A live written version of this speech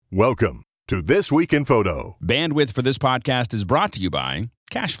Welcome to This Week in Photo. Bandwidth for this podcast is brought to you by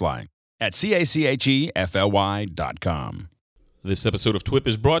CacheFly at CACHEFLY.com. This episode of TWIP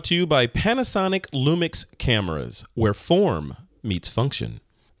is brought to you by Panasonic Lumix cameras, where form meets function.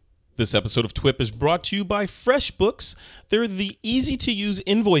 This episode of TWIP is brought to you by FreshBooks. They're the easy-to-use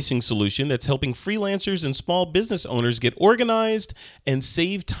invoicing solution that's helping freelancers and small business owners get organized and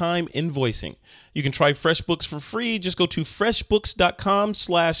save time invoicing. You can try FreshBooks for free. Just go to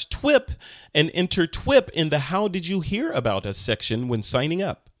freshbooks.com/TWIP and enter TWIP in the How Did You Hear About Us section when signing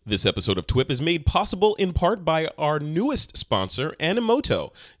up. This episode of TWIP is made possible in part by our newest sponsor,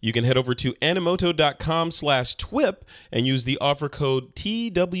 Animoto. You can head over to animoto.com/TWIP and use the offer code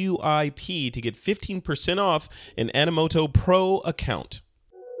TWIP to get 15% off an Animoto Pro account.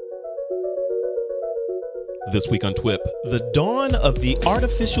 This week on TWIP, the dawn of the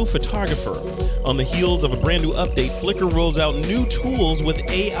ArtOfficial Photographer. On the heels of a brand new update, Flickr rolls out new tools with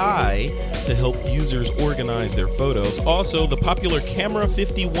AI to help users organize their photos. Also, the popular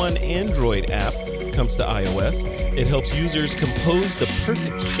Camera51 Android app comes to iOS. It helps users compose the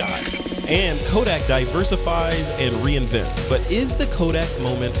perfect shot. And Kodak diversifies and reinvents. But is the Kodak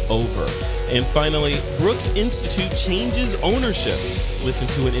moment over? And finally, Brooks Institute changes ownership. Listen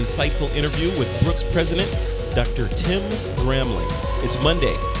to an insightful interview with Brooks president, Dr. Tim Gramling. It's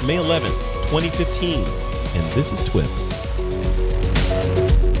Monday, May 11th, 2015, and this is TWIP.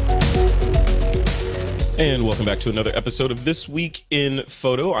 And welcome back to another episode of This Week in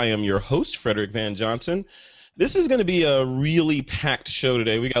Photo. I am your host, Frederick Van Johnson. This is going to be a really packed show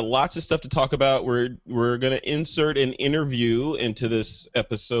today. We got lots of stuff to talk about. We're going to insert an interview into this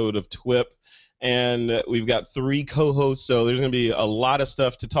episode of TWIP. And we've got three co-hosts, so there's going to be a lot of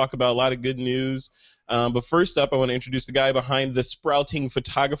stuff to talk about, a lot of good news. But first up, I want to introduce the guy behind the sprouting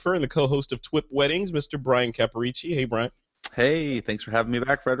photographer and the co-host of TWIP Weddings, Mr. Bryan Caporicci. Hey, Bryan. Hey, thanks for having me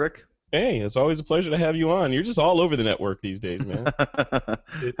back, Frederick. Hey, it's always a pleasure to have you on. You're just all over the network these days, man.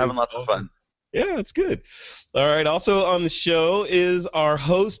 Having lots of fun. Yeah, it's good. All right, also on the show is our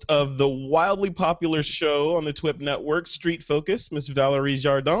host of the wildly popular show on the TWIP network, Street Focus, Miss Valerie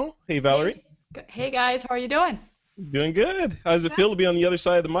Jardin. Hey, Valerie. Hey guys, how are you doing? Doing good. How does it feel to be on the other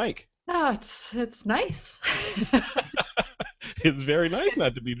side of the mic? Oh, it's nice. It's very nice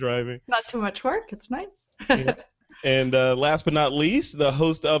not to be driving. Not too much work. It's nice. Yeah. And last but not least, the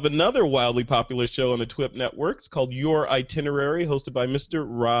host of another wildly popular show on the TWIP network. It's called Your Itinerary, hosted by Mr.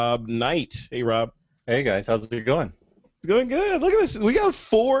 Rob Knight. Hey, Rob. Hey, guys. How's it going? It's going good. Look at this. We got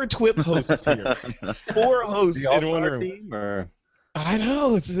 4 TWIP hosts here. 4 hosts in one room. Team, or? I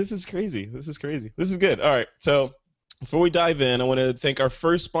know. This is crazy. This is crazy. This is good. All right. So before we dive in, I want to thank our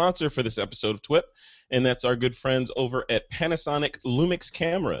first sponsor for this episode of TWIP, and that's our good friends over at Panasonic Lumix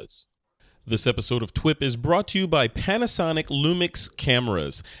cameras. This episode of TWIP is brought to you by Panasonic Lumix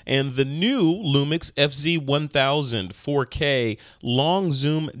cameras and the new Lumix FZ1000 4K long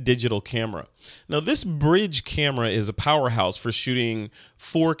zoom digital camera. Now, this bridge camera is a powerhouse for shooting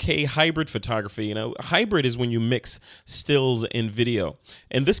 4K hybrid photography. You know, hybrid is when you mix stills and video.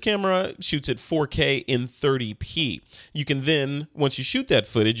 And this camera shoots at 4K in 30p. You can then, once you shoot that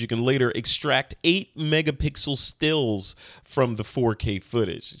footage, you can later extract 8 megapixel stills from the 4K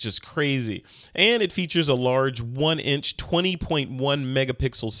footage. It's just crazy. And it features a large 1-inch 20.1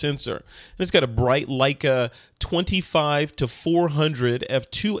 megapixel sensor. And it's got a bright Leica 25 to 400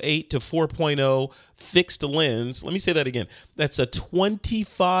 f2.8 to 4.0 fixed lens. Let me say that again. That's a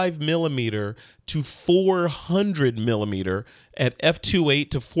 25 millimeter to 400 millimeter at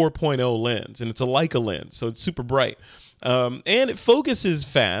f2.8 to 4.0 lens, and it's a Leica lens, so it's super bright. And it focuses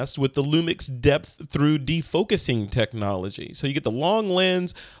fast with the Lumix depth through defocusing technology. So you get the long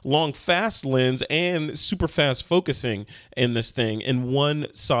lens, long fast lens, and super fast focusing in this thing in one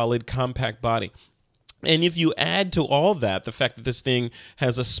solid compact body. And if you add to all that the fact that this thing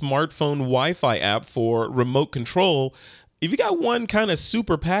has a smartphone Wi-Fi app for remote control, if you got one kind of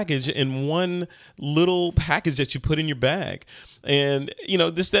super package in one little package that you put in your bag, and you know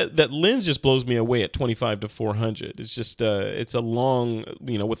that lens just blows me away at 25 to 400. It's just it's a long,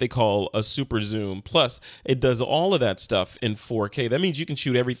 what they call a super zoom. Plus, it does all of that stuff in 4K. That means you can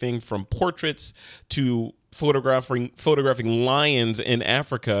shoot everything from portraits to photographing lions in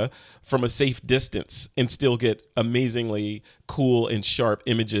Africa from a safe distance and still get amazingly cool and sharp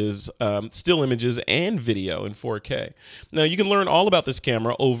images, still images and video in 4K. Now, you can learn all about this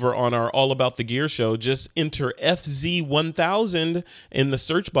camera over on our All About the Gear show. Just enter FZ1000 in the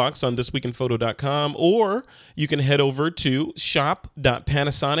search box on thisweekinphoto.com, or you can head over to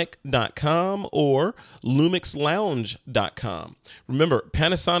shop.panasonic.com or lumixlounge.com. Remember,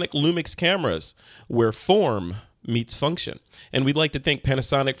 Panasonic Lumix cameras, where form meets function. And we'd like to thank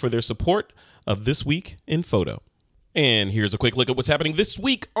Panasonic for their support of This Week in Photo. And here's a quick look at what's happening this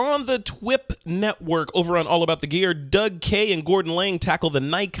week on the TWIP network. Over on All About the Gear, Doug Kay and Gordon Lang tackle the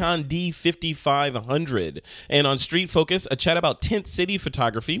Nikon D5500. And on Street Focus, a chat about tent city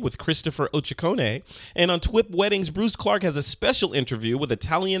photography with Christopher Ochikone. And on TWIP Weddings, Bruce Clark has a special interview with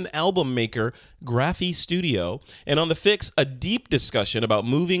Italian album maker Graphi Studio. And on The Fix, a deep discussion about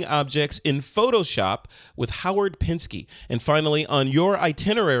moving objects in Photoshop with Howard Pinsky. And finally, on Your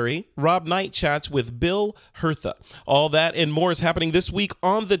Itinerary, Rob Knight chats with Bill Hertha. All that and more is happening this week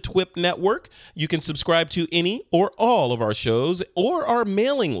on the TWIP network. You can subscribe to any or all of our shows or our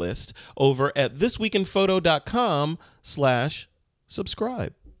mailing list over at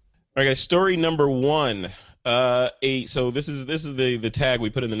thisweekinphoto.com/subscribe. All right, guys, story number one. So this is the tag we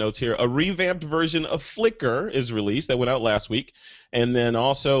put in the notes here. A revamped version of Flickr is released. That went out last week. And then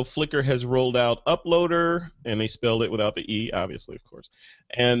also Flickr has rolled out Uploader, and they spelled it without the E, obviously, of course,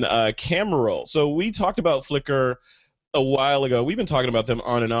 and Camera Roll. So we talked about Flickr a while ago. We've been talking about them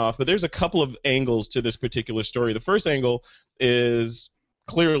on and off, but there's a couple of angles to this particular story. The first angle is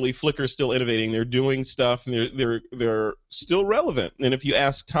clearly Flickr is still innovating. They're doing stuff, and they're still relevant. And if you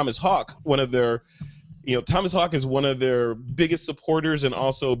ask Thomas Hawk, Thomas Hawk is one of their biggest supporters and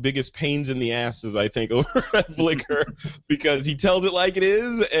also biggest pains in the asses, I think, over at Flickr, because he tells it like it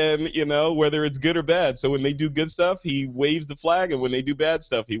is, and whether it's good or bad. So when they do good stuff, he waves the flag, and when they do bad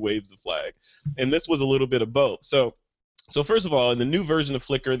stuff, he waves the flag. And this was a little bit of both. So first of all, in the new version of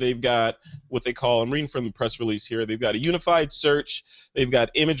Flickr, they've got what they call, I'm reading from the press release here, they've got a unified search, they've got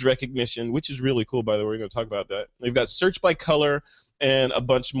image recognition, which is really cool, by the way. We're going to talk about that. They've got search by color, and a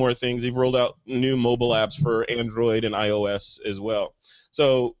bunch more things. They've rolled out new mobile apps for Android and iOS as well.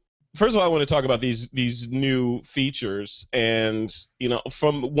 So first of all, I want to talk about these new features. And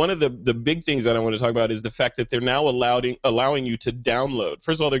from one of the big things that I want to talk about is the fact that they're now allowing you to download.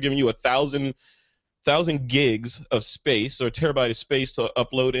 First of all, they're giving you 1,000 gigs of space, or a terabyte of space to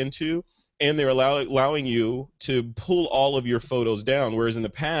upload into. And they're allowing you to pull all of your photos down, whereas in the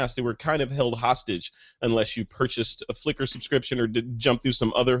past they were kind of held hostage unless you purchased a Flickr subscription or did jump through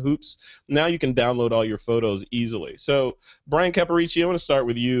some other hoops. Now you can download all your photos easily. So, Bryan Caporicci, I want to start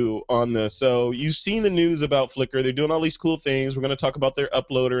with you on this. So you've seen the news about Flickr. They're doing all these cool things. We're going to talk about their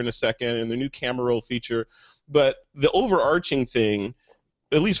uploader in a second and their new camera roll feature. But the overarching thing,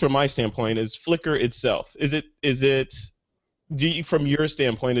 at least from my standpoint, is Flickr itself. Is it from your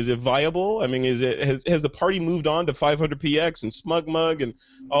standpoint, is it viable? I mean, has the party moved on to 500px and SmugMug and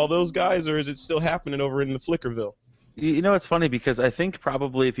all those guys, or is it still happening over in the Flickrville? It's funny because I think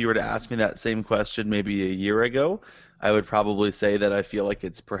probably if you were to ask me that same question maybe a year ago, I would probably say that I feel like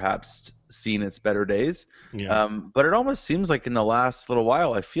it's perhaps seen its better days. Yeah. But it almost seems like in the last little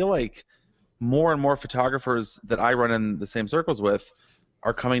while, I feel like more and more photographers that I run in the same circles with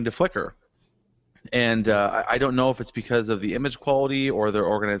are coming to Flickr. And I don't know if it's because of the image quality or their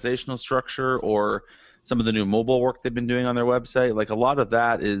organizational structure or some of the new mobile work they've been doing on their website. Like a lot of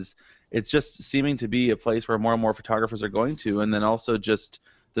that it's just seeming to be a place where more and more photographers are going to, and then also just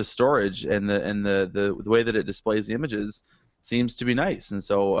the storage and the way that it displays the images seems to be nice. And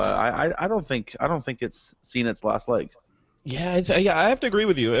so I don't think it's seen its last leg. Yeah, I have to agree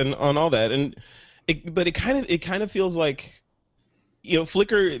with you and on all that. But it kind of feels like,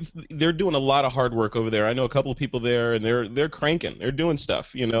 Flickr, they're doing a lot of hard work over there. I know a couple of people there, and they're cranking. They're doing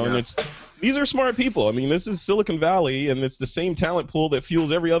stuff, Yeah. and these are smart people. I mean, this is Silicon Valley, and it's the same talent pool that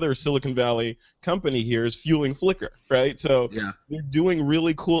fuels every other Silicon Valley company here is fueling Flickr, right? So Yeah. they're doing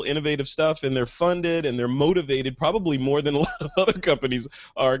really cool, innovative stuff, and they're funded, and they're motivated probably more than a lot of other companies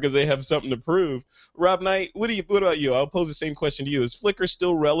are because they have something to prove. Rob Knight, what about you? I'll pose the same question to you. Is Flickr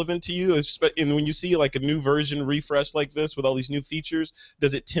still relevant to you? And when you see like a new version refresh like this with all these new features,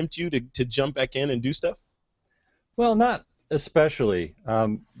 does it tempt you to jump back in and do stuff? Well, not especially.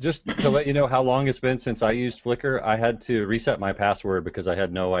 Just to let you know how long it's been since I used Flickr, I had to reset my password because I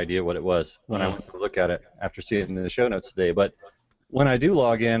had no idea what it was when I went to look at it after seeing it in the show notes today. But when I do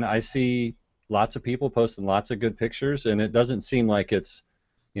log in, I see lots of people posting lots of good pictures, and it doesn't seem like it's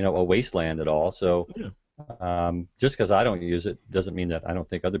a wasteland at all. So just because I don't use it doesn't mean that I don't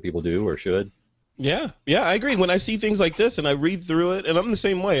think other people do or should. Yeah, I agree. When I see things like this and I read through it, and I'm the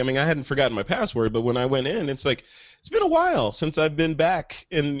same way. I mean, I hadn't forgotten my password, but when I went in, it's like it's been a while since I've been back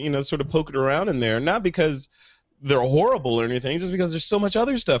and sort of poking around in there. Not because they're horrible or anything, just because there's so much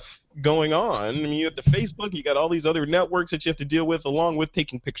other stuff going on. I mean, you have the Facebook, you got all these other networks that you have to deal with, along with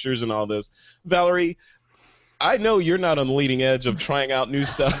taking pictures and all this. Valerie, I know you're not on the leading edge of trying out new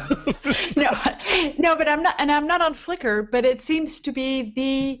stuff. No, but I'm not, and I'm not on Flickr. But it seems to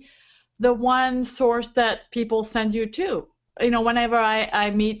be the one source that people send you to. Whenever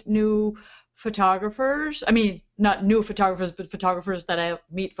I meet new photographers, I mean, not new photographers, but photographers that I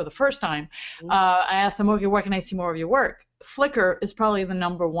meet for the first time, I ask them, okay, where can I see more of your work? Flickr is probably the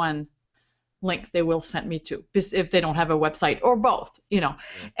number one link they will send me to if they don't have a website, or both,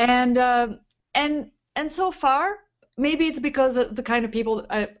 And so far, maybe it's because of the kind of people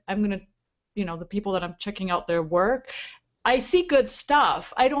I'm gonna, the people that I'm checking out their work. I see good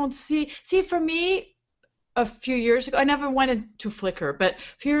stuff. I don't see for me. A few years ago, I never went into Flickr, but a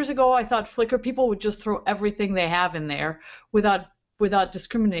few years ago, I thought Flickr people would just throw everything they have in there without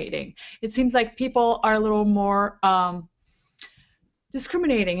discriminating. It seems like people are a little more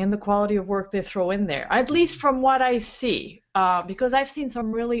discriminating in the quality of work they throw in there, at least from what I see, because I've seen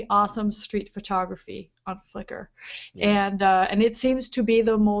some really awesome street photography on Flickr, and it seems to be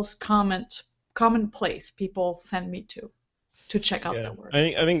the most common place people send me to check out their work.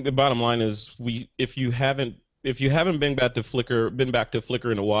 I think the bottom line is if you haven't been back to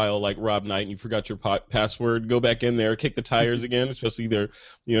Flickr in a while, like Rob Knight, and you forgot your password, go back in there, kick the tires again, especially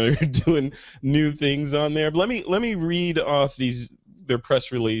you're doing new things on there. But let me read off their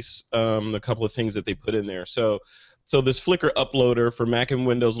press release, a couple of things that they put in there. So this Flickr uploader for Mac and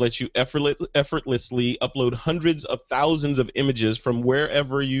Windows lets you effortlessly upload hundreds of thousands of images from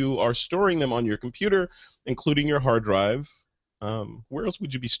wherever you are storing them on your computer, including your hard drive. Where else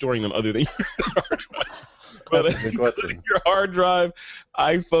would you be storing them other than your hard drive? But including your hard drive,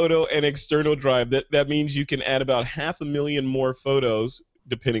 iPhoto, and external drive. That means you can add about 500,000 more photos,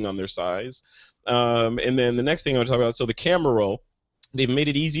 depending on their size. And then the next thing I want to talk about, so the camera roll. They've made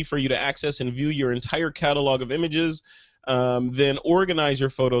it easy for you to access and view your entire catalog of images. Then organize your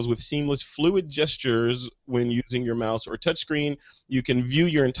photos with seamless fluid gestures when using your mouse or touchscreen. You can view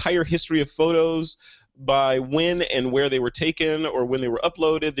your entire history of photos by when and where they were taken or when they were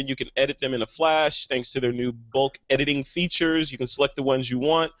uploaded. Then you can edit them in a flash thanks to their new bulk editing features. You can select the ones you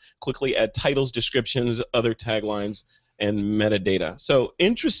want, quickly add titles, descriptions, other taglines, and metadata. So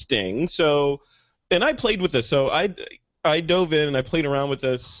interesting. And I played with this. So I dove in and I played around with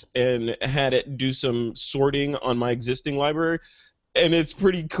this and had it do some sorting on my existing library, and it's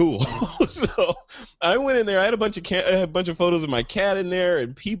pretty cool. So I went in there. I had a bunch of photos of my cat in there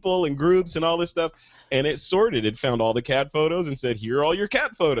and people and groups and all this stuff, and it sorted. It found all the cat photos and said, here are all your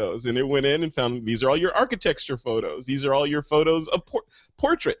cat photos. And it went in and found these are all your architecture photos. These are all your photos of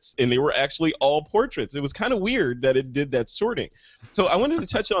portraits, and they were actually all portraits. It was kind of weird that it did that sorting. So I wanted to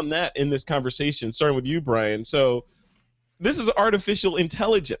touch on that in this conversation, starting with you, Bryan. So this is artificial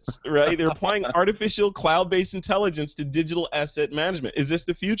intelligence, right? They're applying artificial cloud-based intelligence to digital asset management. Is this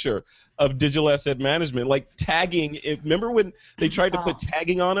the future of digital asset management? Like tagging. Remember when they tried to put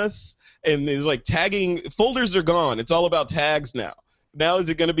tagging on us? And it's like tagging, folders are gone. It's all about tags now. Now is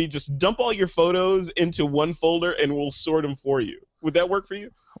it going to be just dump all your photos into one folder and we'll sort them for you? Would that work for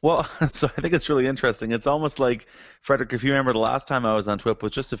you? Well, so I think it's really interesting. It's almost like, Frederick, if you remember the last time I was on TWIP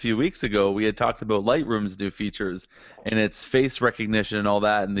was just a few weeks ago, we had talked about Lightroom's new features and its face recognition and all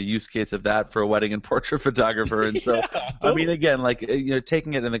that, and the use case of that for a wedding and portrait photographer. And so, totally. I mean, again, like,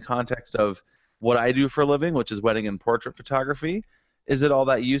 taking it in the context of what I do for a living, which is wedding and portrait photography, is it all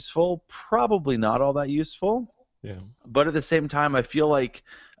that useful? Probably not all that useful. Yeah. But at the same time, I feel like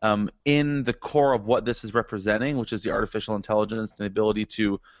in the core of what this is representing, which is the artificial intelligence and the ability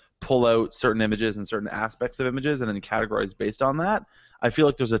to pull out certain images and certain aspects of images and then categorize based on that, I feel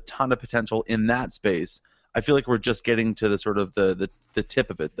like there's a ton of potential in that space. I feel like we're just getting to the sort of the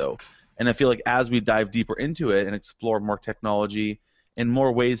tip of it, though. And I feel like as we dive deeper into it and explore more technology and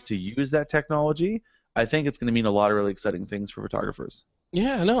more ways to use that technology, I think it's going to mean a lot of really exciting things for photographers.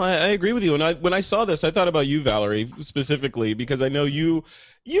 Yeah, no, I agree with you. And when I saw this, I thought about you, Valerie, specifically, because I know you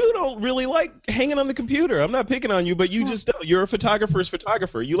don't really like hanging on the computer. I'm not picking on you, but you just don't. You're a photographer's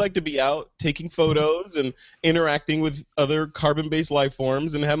photographer. You like to be out taking photos and interacting with other carbon-based life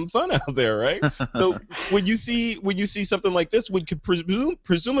forms and having fun out there, right? So when you see something like this, would could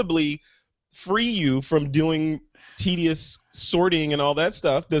presumably free you from doing tedious sorting and all that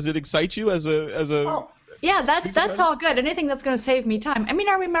stuff. Does it excite you as a Yeah, that's all good. Anything that's going to save me time. I mean,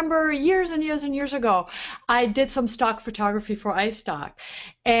 I remember years and years and years ago, I did some stock photography for iStock,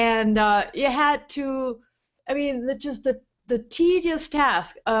 and you had to, I mean, the tedious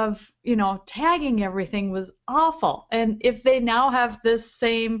task of, tagging everything was awful. And if they now have this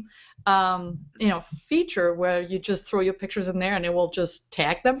same, feature where you just throw your pictures in there and it will just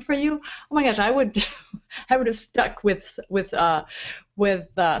tag them for you, oh my gosh, I would have stuck with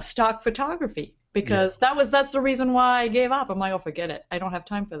stock photography because that's the reason why I gave up. I'm like, oh, forget it. I don't have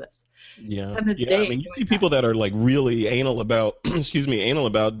time for this. Yeah. Spend a Yeah. day I mean, you doing see people that are like really anal about, anal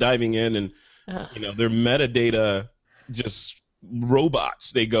about diving in and, that. Ugh. their metadata just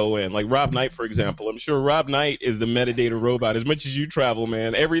robots they go in. Like Rob Knight, for example. I'm sure Rob Knight is the metadata robot. As much as you travel,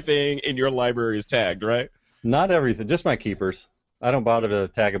 man, everything in your library is tagged, right? Not everything, just my keepers. I don't bother to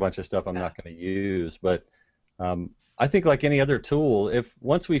tag a bunch of stuff I'm not going to use, but I think like any other tool, if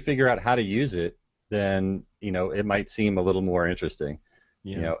once we figure out how to use it, then it might seem a little more interesting.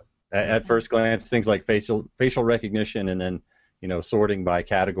 Yeah. At first glance, things like facial recognition and then sorting by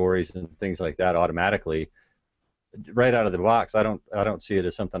categories and things like that automatically. Right out of the box, I don't see it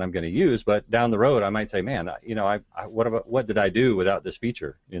as something I'm going to use, but down the road, I might say, man, what did I do without this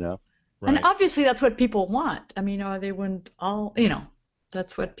feature? Right. And obviously that's what people want. I mean, they wouldn't all,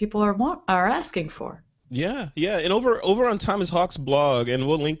 that's what people are asking for. Yeah, yeah, and over on Thomas Hawk's blog, and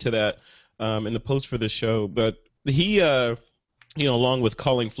we'll link to that in the post for this show. But he, along with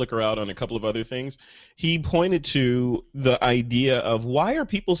calling Flickr out on a couple of other things, he pointed to the idea of why are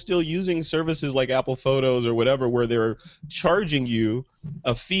people still using services like Apple Photos or whatever, where they're charging you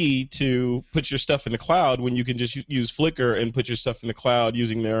a fee to put your stuff in the cloud when you can just use Flickr and put your stuff in the cloud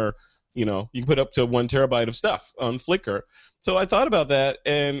using their, you can put up to 1 terabyte of stuff on Flickr. So I thought about that,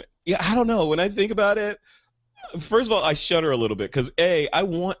 and yeah, I don't know. When I think about it, first of all, I shudder a little bit because I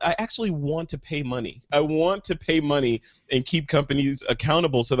actually want to pay money. I want to pay money and keep companies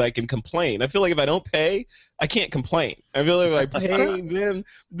accountable so that I can complain. I feel like if I don't pay, I can't complain. I feel like if I pay,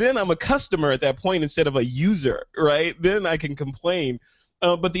 then I'm a customer at that point instead of a user, right? Then I can complain.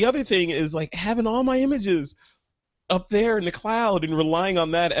 But the other thing is like having all my images up there in the cloud and relying on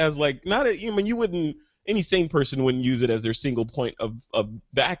that as like you wouldn't. Any sane person wouldn't use it as their single point of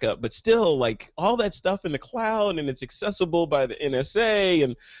backup, but still, like all that stuff in the cloud and it's accessible by the NSA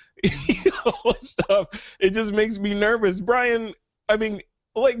and stuff. It just makes me nervous. Bryan, I mean,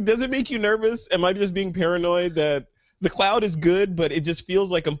 like, does it make you nervous? Am I just being paranoid that the cloud is good, but it just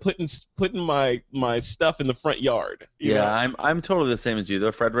feels like I'm putting my stuff in the front yard? You know? I'm totally the same as you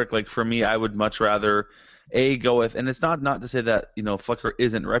though, Frederick. Like for me, I would much rather go with, and it's not to say that Flickr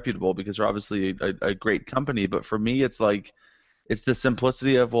isn't reputable because they're obviously a great company, but for me it's like it's the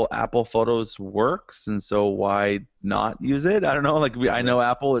simplicity of Apple Photos works, and so why not use it? I don't know. Like I know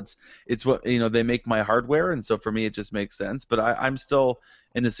Apple, it's what they make my hardware, and so for me it just makes sense. But I'm still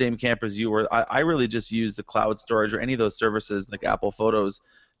in the same camp as you, where I really just use the cloud storage or any of those services like Apple Photos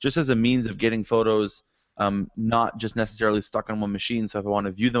just as a means of getting photos, not just necessarily stuck on one machine. So if I want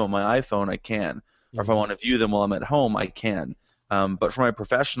to view them on my iPhone, I can. Or if I want to view them while I'm at home, I can. But for my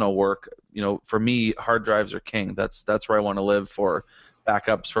professional work, for me, hard drives are king. That's where I want to live for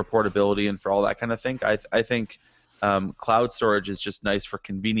backups, for portability, and for all that kind of thing. I think cloud storage is just nice for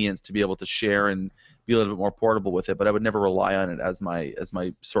convenience to be able to share and be a little bit more portable with it. But I would never rely on it as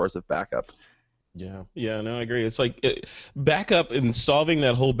my source of backup. Yeah, no, I agree. It's like backup and solving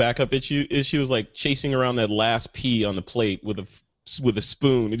that whole backup issue is like chasing around that last pea on the plate with a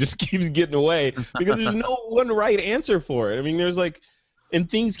spoon. It just keeps getting away because there's no one right answer for it. I mean, there's and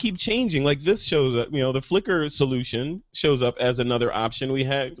things keep changing. Like this shows up, the Flickr solution shows up as another option. We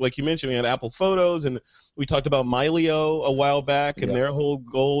had, like you mentioned, we had Apple Photos, and we talked about Mylio a while back, and their whole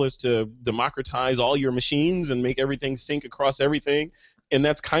goal is to democratize all your machines and make everything sync across everything. And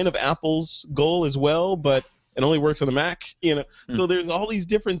that's kind of Apple's goal as well, but it only works on the Mac, So there's all these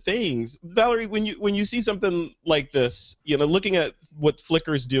different things. Valerie, when you see something like this, looking at what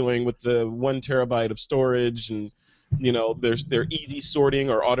Flickr's doing with the 1 terabyte of storage, and there's their easy sorting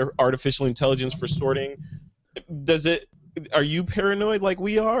or artificial intelligence for sorting. Are you paranoid like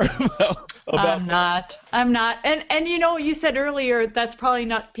we are about? I'm not. And you said earlier that's probably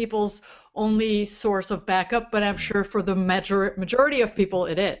not people's only source of backup, but I'm sure for the majority of people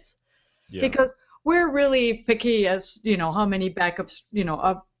it is. Yeah. Because we're really picky as how many backups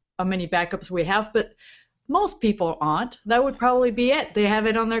how many backups we have, but most people aren't. That would probably be it. They have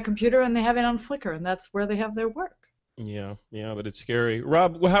it on their computer and they have it on Flickr, and that's where they have their work. Yeah, but it's scary.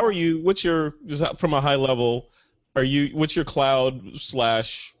 Rob, how are you? What's your, just from a high level, what's your cloud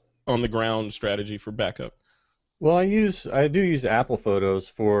 / on the ground strategy for backup? Well, I do use Apple Photos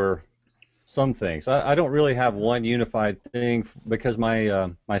for some things. I don't really have one unified thing because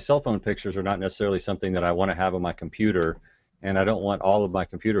my cell phone pictures are not necessarily something that I want to have on my computer, and I don't want all of my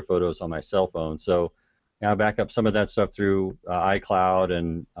computer photos on my cell phone. So I back up some of that stuff through iCloud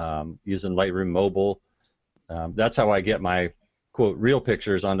and using Lightroom Mobile. That's how I get my quote real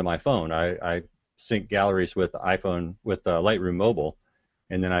pictures onto my phone. I sync galleries with iPhone with Lightroom Mobile,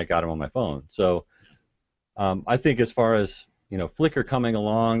 and then I got them on my phone. So I think as far as Flickr coming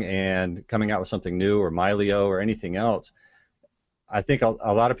along and coming out with something new, or Mylio or anything else, I think a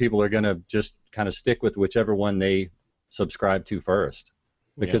lot of people are going to just kind of stick with whichever one they subscribe to first,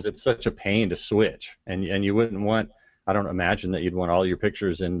 because it's such a pain to switch, and you wouldn't want. I don't imagine that you'd want all your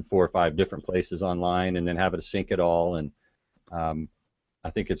pictures in 4 or 5 different places online and then have it sync it all. And I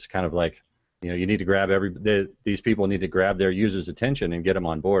think it's kind of like, you need to grab these people need to grab their users' attention and get them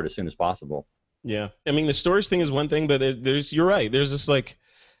on board as soon as possible. Yeah, I mean the storage thing is one thing, but you're right. There's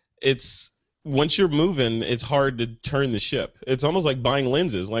this once you're moving, it's hard to turn the ship. It's almost like buying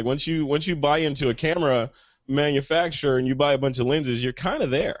lenses. Like once you buy into a camera manufacturer and you buy a bunch of lenses, you're kind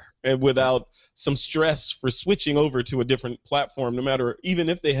of there, and without some stress for switching over to a different platform, no matter, even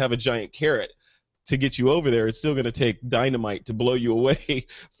if they have a giant carrot to get you over there, it's still going to take dynamite to blow you away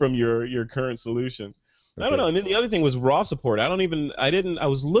from your current solution. I don't know. And then the other thing was RAW support. I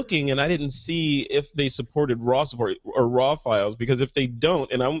was looking and I didn't see if they supported RAW support or RAW files, because if they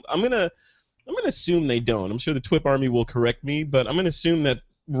don't, and I'm gonna assume they don't. I'm sure the TWIP Army will correct me, but I'm gonna assume that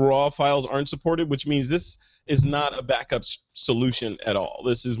RAW files aren't supported, which means this is not a backup solution at all.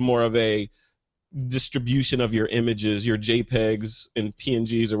 This is more of a distribution of your images, your JPEGs and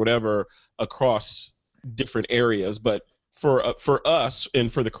PNGs or whatever, across different areas. But for us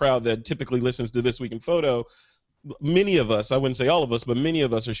and for the crowd that typically listens to This Week in Photo, many of us, I wouldn't say all of us, but many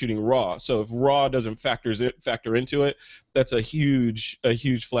of us are shooting RAW. So if RAW doesn't factor into it, that's a huge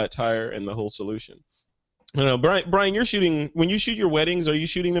flat tire in the whole solution. I don't know, Brian, when you shoot your weddings, are you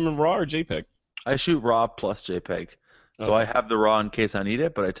shooting them in RAW or JPEG? I shoot RAW plus JPEG. So I have the RAW in case I need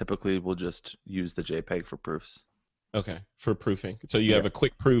it, but I typically will just use the JPEG for proofs. Okay, for proofing. So you have a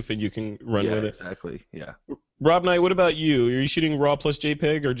quick proof and you can run with it. Exactly. Yeah. Rob Knight, what about you? Are you shooting RAW plus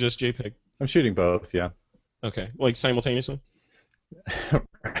JPEG or just JPEG? I'm shooting both, yeah. Okay, like simultaneously?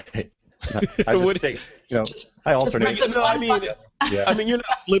 Right. I just take, I alternate. No, I mean, you're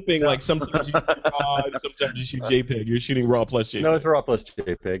not flipping like sometimes you shoot RAW and sometimes you shoot JPEG. You're shooting RAW plus JPEG. No, it's RAW plus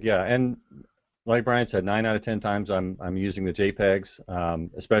JPEG, yeah. And like Brian said, 9 out of 10 times I'm using the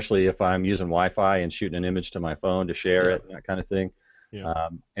JPEGs, especially if I'm using Wi-Fi and shooting an image to my phone to share it and that kind of thing. Yeah.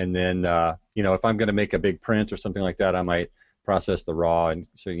 And then, if I'm going to make a big print or something like that, I might process the RAW and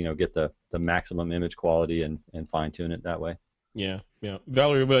so get the maximum image quality and fine-tune it that way. Yeah.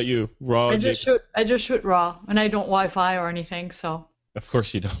 Valerie, what about you? RAW? I just shoot RAW, and I don't Wi-Fi or anything, so. Of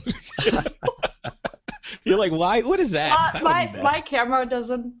course you don't. You're like, why? What is that? My camera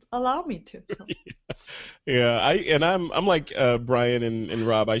doesn't allow me to. So. Yeah, I'm like Brian and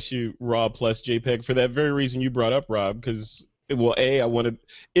Rob. I shoot RAW plus JPEG for that very reason you brought up, Rob. Because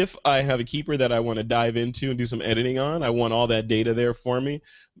if I have a keeper that I want to dive into and do some editing on, I want all that data there for me.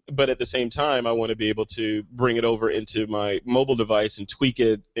 But at the same time, I want to be able to bring it over into my mobile device and tweak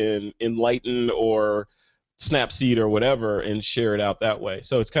it in Lighten or Snapseed or whatever and share it out that way.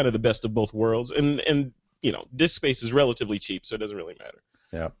 So it's kind of the best of both worlds. And disk space is relatively cheap, so it doesn't really matter.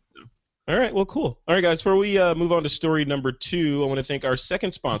 Yeah. All right, well, cool. All right, guys, before we move on to story number 2, I want to thank our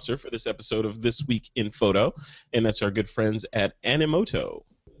second sponsor for this episode of This Week in Photo, and that's our good friends at Animoto.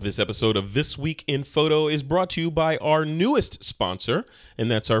 This episode of This Week in Photo is brought to you by our newest sponsor, and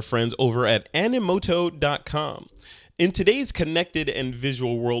that's our friends over at Animoto.com. In today's connected and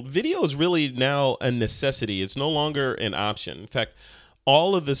visual world, video is really now a necessity. It's no longer an option. In fact,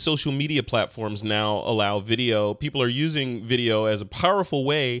 all of the social media platforms now allow video. People are using video as a powerful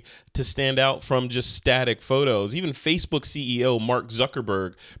way to stand out from just static photos. Even Facebook CEO Mark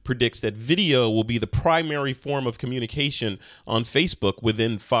Zuckerberg predicts that video will be the primary form of communication on Facebook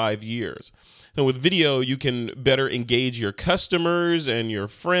within 5 years. So with video, you can better engage your customers and your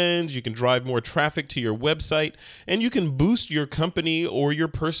friends. You can drive more traffic to your website, and you can boost your company or your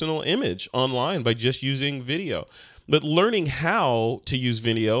personal image online by just using video. But learning how to use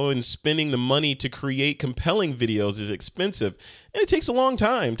video and spending the money to create compelling videos is expensive, and it takes a long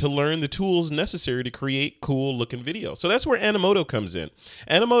time to learn the tools necessary to create cool-looking videos. So that's where Animoto comes in.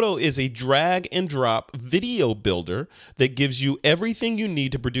 Animoto is a drag-and-drop video builder that gives you everything you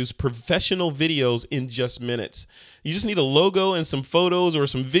need to produce professional videos in just minutes. You just need a logo and some photos or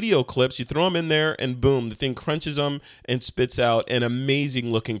some video clips. You throw them in there, and boom, the thing crunches them and spits out an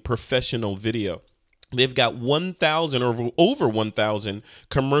amazing-looking professional video. They've got 1,000 or over 1,000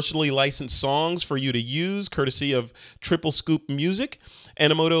 commercially licensed songs for you to use, courtesy of Triple Scoop Music.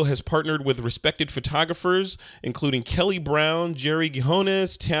 Animoto has partnered with respected photographers, including Kelly Brown, Jerry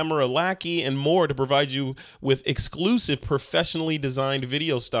Gijones, Tamara Lackey, and more to provide you with exclusive professionally designed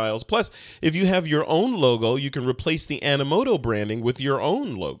video styles. Plus, if you have your own logo, you can replace the Animoto branding with your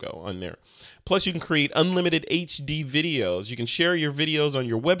own logo on there. Plus, you can create unlimited HD videos. You can share your videos on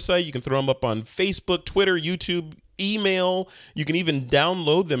your website. You can throw them up on Facebook, Twitter, YouTube, email. You can even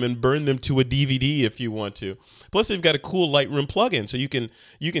download them and burn them to a DVD if you want to. Plus, they've got a cool Lightroom plugin, so you can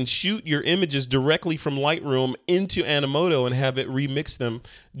shoot your images directly from Lightroom into Animoto and have it remix them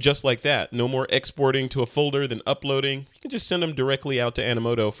just like that. No more exporting to a folder, then uploading. You can just send them directly out to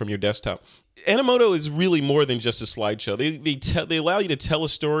Animoto from your desktop. Animoto is really more than just a slideshow. They allow you to tell a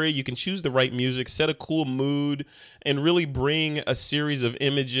story. You can choose the right music, set a cool mood, and really bring a series of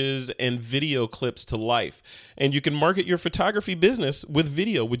images and video clips to life. And you can market your photography business with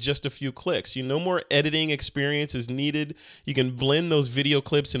video with just a few clicks. No more editing experience is needed. You can blend those video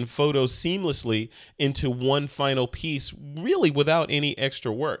clips and photos seamlessly into one final piece, really without any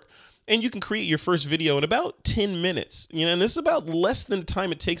extra work. And you can create your first video in about 10 minutes. And this is about less than the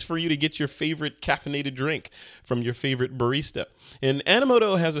time it takes for you to get your favorite caffeinated drink from your favorite barista. And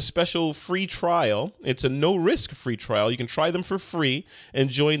Animoto has a special free trial. It's a no-risk free trial. You can try them for free and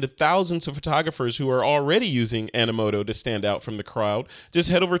join the thousands of photographers who are already using Animoto to stand out from the crowd. Just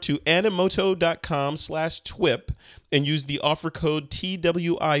head over to animoto.com/TWIP and use the offer code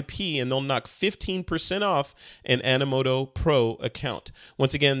TWIP, and they'll knock 15% off an Animoto Pro account.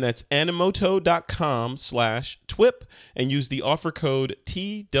 Once again, that's animoto.com/TWIP and use the offer code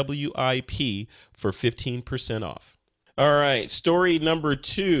TWIP for 15% off. All right, story number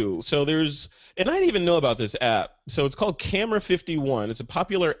 2. So and I didn't even know about this app. So it's called Camera51. It's a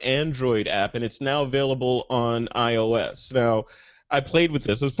popular Android app, and it's now available on iOS. Now, I played with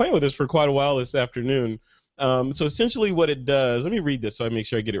this. I was playing with this for quite a while this afternoon. So essentially what it does, let me read this so I make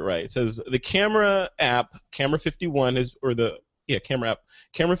sure I get it right. It says the camera app, Camera51,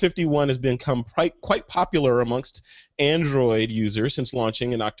 Camera51 has become quite popular amongst Android users since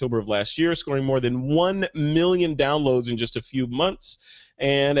launching in October of last year, scoring more than 1 million downloads in just a few months.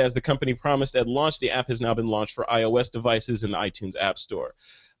 And as the company promised at launch, the app has now been launched for iOS devices in the iTunes App Store.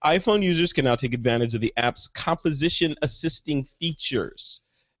 iPhone users can now take advantage of the app's composition assisting features.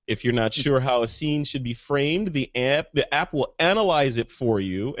 If you're not sure how a scene should be framed, the app will analyze it for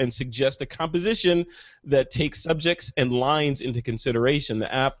you and suggest a composition that takes subjects and lines into consideration.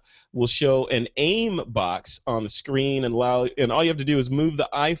 The app will show an aim box on the screen, and all you have to do is move the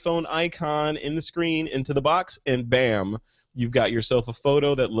iPhone icon in the screen into the box, and bam, you've got yourself a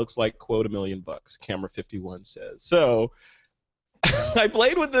photo that looks like, quote, $1 million, Camera51 says. So I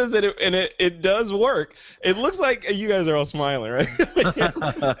played with this, and it does work. It looks like you guys are all smiling, right?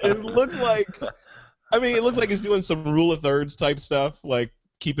 It looks like it's doing some rule of thirds type stuff, like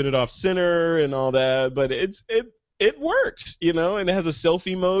keeping it off center and all that. But it works, and it has a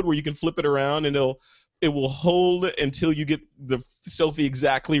selfie mode where you can flip it around, and it will hold until you get the selfie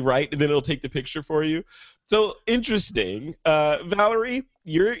exactly right, and then it'll take the picture for you. So interesting. Valerie,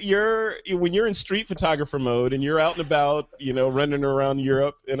 when you're in street photographer mode and you're out and about, running around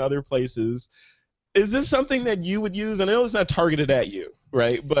Europe and other places, is this something that you would use? And I know it's not targeted at you,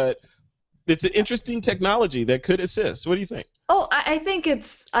 right? But it's an interesting technology that could assist. What do you think? Oh, I think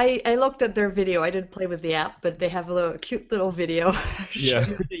I looked at their video. I didn't play with the app, but they have a cute little video showing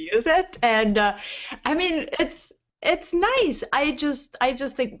you to use it. And it's nice. I just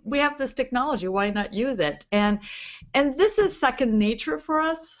think we have this technology. Why not use it? And this is second nature for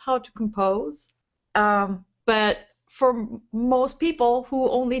us, how to compose. But for most people who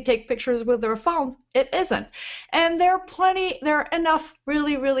only take pictures with their phones, it isn't. And there are enough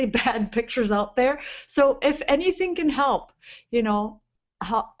really, really bad pictures out there. So if anything can help,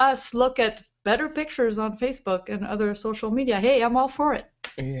 us look at better pictures on Facebook and other social media, hey, I'm all for it.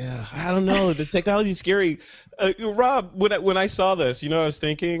 Yeah, I don't know. The technology's scary. Rob, when I saw this, I was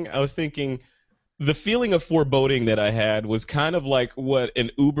thinking the feeling of foreboding that I had was kind of like what an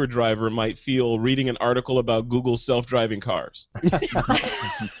Uber driver might feel reading an article about Google's self-driving cars. It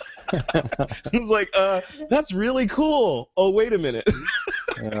was like, that's really cool. Oh, wait a minute.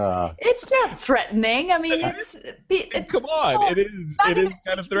 It's not threatening. I mean, it's come on, it is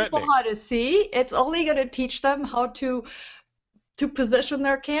kind of threatening. How to see? It's only going to teach them how to position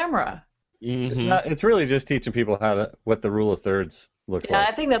their camera. Mm-hmm. It's really just teaching people what the rule of thirds looks like. Yeah,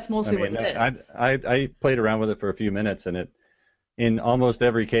 I think that's mostly what it is. I played around with it for a few minutes, and in almost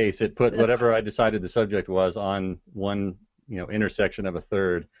every case, it put whatever I decided the subject was on one intersection of a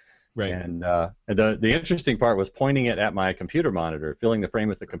third. Right. And the interesting part was pointing it at my computer monitor, filling the frame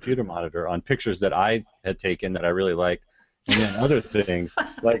with the computer monitor on pictures that I had taken that I really liked, and then other things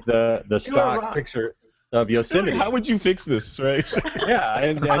like the stock picture of Yosemite. How would you fix this, right? Yeah,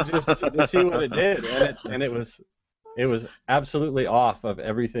 and just to see what it did, and it was absolutely off of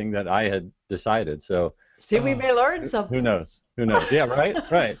everything that I had decided. So See, we may learn something. Who knows? Who knows? Yeah, right,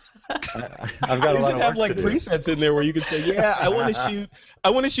 right. I've got a You lot should of have work like to do. presets in there where you can say, yeah, I want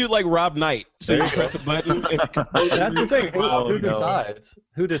to shoot like Rob Knight. So you press a button and it composes That's the thing. Oh, Who no. decides?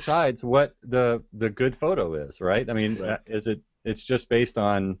 Who decides what the good photo is, right? I mean, Right. It's just based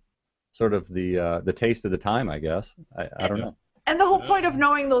on sort of the taste of the time, I guess. I don't know. And the whole point of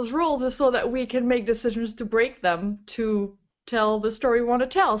knowing those rules is so that we can make decisions to break them to tell the story we want to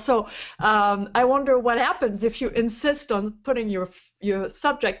tell. So I wonder what happens if you insist on putting your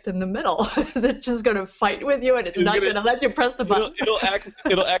subject in the middle. Is it just going to fight with you and it's not going to let you press the button?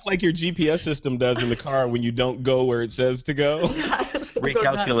 It'll act like your GPS system does in the car when you don't go where it says to go.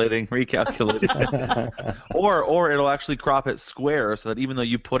 Recalculating. or it'll actually crop it square so that even though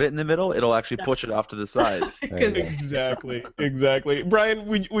you put it in the middle, it'll actually push it off to the side. Exactly. Brian,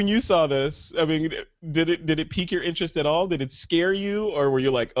 when you saw this, I mean, did it pique your interest at all? Did it scare you, or were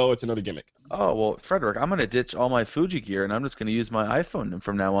you like, oh, it's another gimmick? Oh, well, Frederick, I'm going to ditch all my Fuji gear and I'm just going to use my iPhone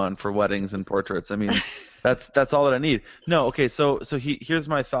from now on for weddings and portraits. I mean, that's all that I need. No, okay, so here's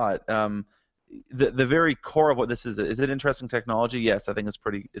my thought. The very core of what this is it interesting technology? Yes, I think it's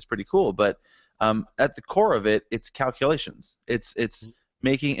pretty cool, but at the core of it, it's calculations. It's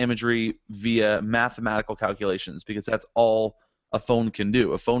making imagery via mathematical calculations because that's all a phone can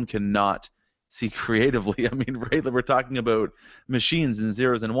do. A phone cannot see creatively. I mean, right? We're talking about machines and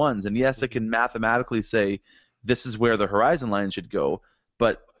zeros and ones, and yes, it can mathematically say this is where the horizon line should go,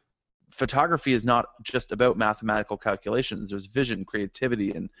 but photography is not just about mathematical calculations. There's vision,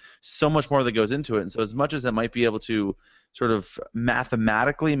 creativity, and so much more that goes into it. And so as much as it might be able to sort of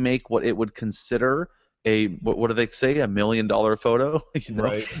mathematically make what it would consider what do they say, $1 million photo? You know?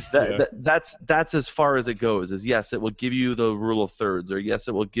 Right. That's as far as it goes. Is yes, it will give you the rule of thirds, or yes,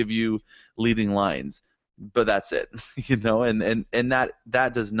 it will give you leading lines, but that's it. You know, and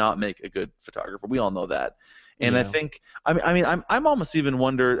that does not make a good photographer. We all know that. And I think, I mean, I'm almost even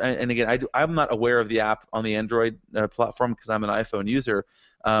wonder, and again, I'm not aware of the app on the Android platform because I'm an iPhone user,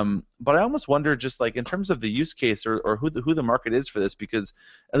 but I almost wonder just like in terms of the use case or who the market is for this, because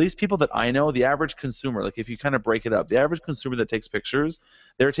at least people that I know, the average consumer, like if you kind of break it up, the average consumer that takes pictures,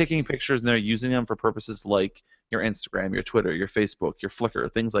 they're taking pictures and they're using them for purposes like your Instagram, your Twitter, your Facebook, your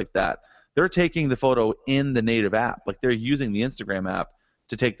Flickr, things like that. They're taking the photo in the native app, like they're using the Instagram app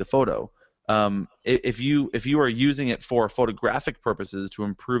to take the photo. If you are using it for photographic purposes to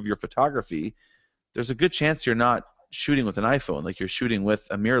improve your photography, there's a good chance you're not shooting with an iPhone, like you're shooting with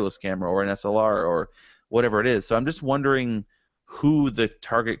a mirrorless camera or an SLR or whatever it is. So I'm just wondering who the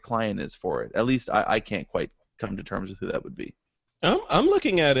target client is for it. At least I can't quite come to terms with who that would be. I'm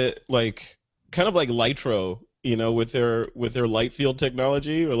looking at it like kind of like Lytro, you know, with their light field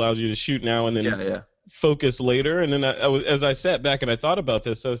technology, allows you to shoot now and then focus later. And then as I sat back and I thought about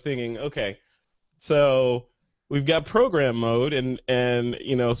this, I was thinking, okay, so we've got program mode, and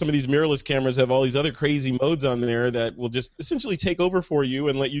you know, some of these mirrorless cameras have all these other crazy modes on there that will just essentially take over for you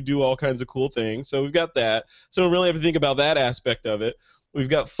and let you do all kinds of cool things. So we've got that. So we don't really have to think about that aspect of it. We've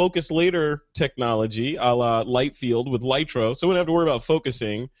got focus later technology, a la light field with Lytro, so we don't have to worry about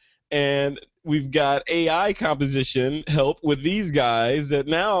focusing. And we've got AI composition help with these guys that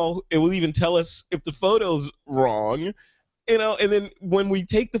now it will even tell us if the photo's wrong. You know, and then when we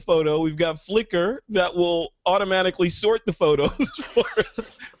take the photo, we've got Flickr that will automatically sort the photos for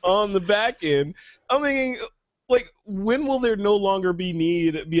us on the back end. I'm thinking, like, when will there no longer be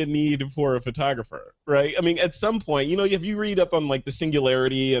a need for a photographer, right? I mean, at some point, you know, if you read up on like the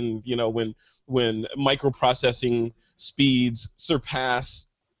singularity and you know when microprocessing speeds surpass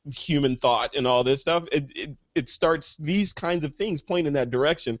human thought and all this stuff, it starts, these kinds of things point in that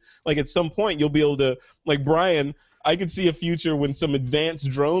direction. Like at some point you'll be able to, like Brian, I could see a future when some advanced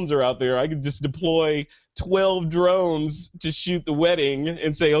drones are out there. I could just deploy 12 drones to shoot the wedding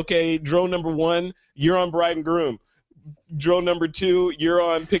and say, okay, drone number 1, you're on bride and groom. Drone number 2, you're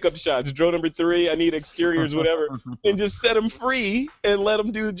on pickup shots. Drone number 3, I need exteriors, whatever, and just set them free and let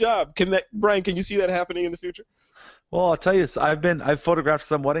them do the job. Brian, can you see that happening in the future? Well, I'll tell you, I've photographed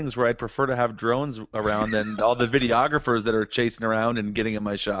some weddings where I'd prefer to have drones around than all the videographers that are chasing around and getting in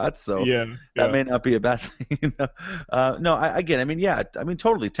my shots. So that may not be a bad thing. You know? No, I mean,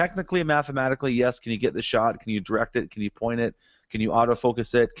 totally. Technically and mathematically, yes. Can you get the shot? Can you direct it? Can you point it? Can you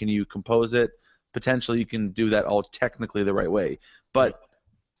autofocus it? Can you compose it? Potentially, you can do that all technically the right way. But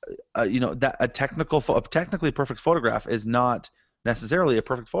you know, that a technically perfect photograph is not necessarily a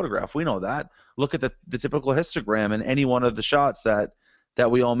perfect photograph. We know that. Look at the typical histogram in any one of the shots that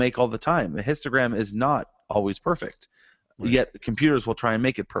we all make all the time. A histogram is not always perfect, yet computers will try and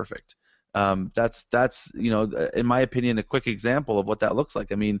make it perfect. That's you know, in my opinion, a quick example of what that looks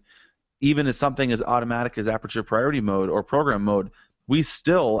like. I mean, even as something as automatic as aperture priority mode or program mode, we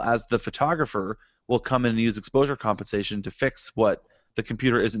still, as the photographer, will come in and use exposure compensation to fix what the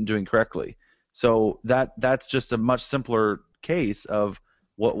computer isn't doing correctly. So that's just a much simpler case of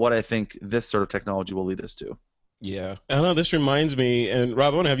what I think this sort of technology will lead us to. Yeah, I know. This reminds me, and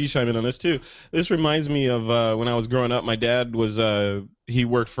Rob, I want to have you chime in on this too. This reminds me of when I was growing up. My dad was he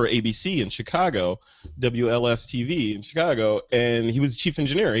worked for ABC in Chicago, WLS-TV in Chicago, and he was chief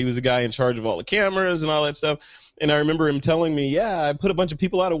engineer. He was the guy in charge of all the cameras and all that stuff. And I remember him telling me, "Yeah, I put a bunch of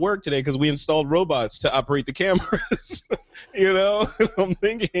people out of work today because we installed robots to operate the cameras." You know, and I'm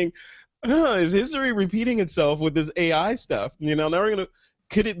thinking, is history repeating itself with this AI stuff? You know, now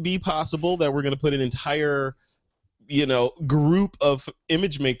could it be possible that we're gonna put an entire group of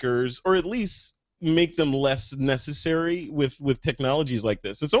image makers, or at least make them less necessary with technologies like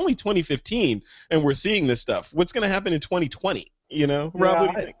this? It's only 2015, and we're seeing this stuff. What's going to happen in 2020? Rob, what do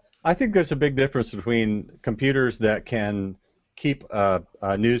you think? I think there's a big difference between computers that can keep a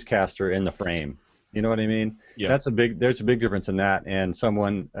newscaster in the frame. You know what I mean? Yeah. There's a big difference in that, and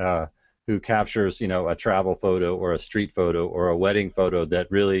someone who captures, a travel photo or a street photo or a wedding photo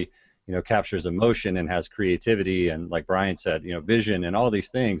that really captures emotion and has creativity and, like Bryan said, vision and all these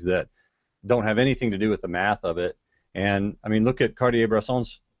things that don't have anything to do with the math of it. And I mean, look at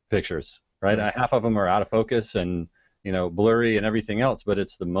Cartier-Bresson's pictures, right? Half of them are out of focus and blurry and everything else, but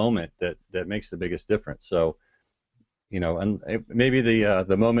it's the moment that makes the biggest difference. So, and maybe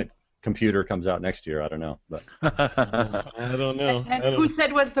the moment computer comes out next year. I don't know, but I don't know. And who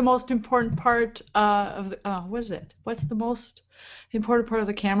said was the most important part of the? What is it? What's the most important part of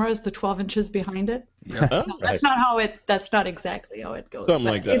the camera? Is the 12 inches behind it? Yeah. No, that's not how it. That's not exactly how it goes. Something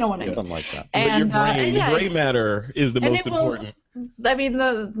like that. You know what I mean? something like that. And, but your brain, the gray matter is the most important. I mean,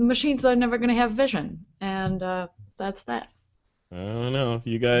 the machines are never going to have vision, and that's that. I don't know.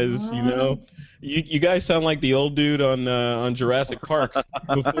 You guys, you guys sound like the old dude on Jurassic Park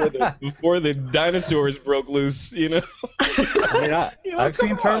before the dinosaurs broke loose. I mean, I've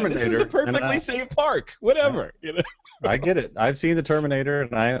seen Terminator. This is a perfectly safe park. Whatever. I get it. I've seen the Terminator,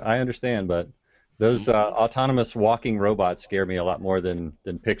 and I understand, but those autonomous walking robots scare me a lot more than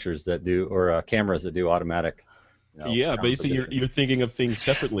pictures that do, or cameras that do automatic. Yeah, basically you're thinking of things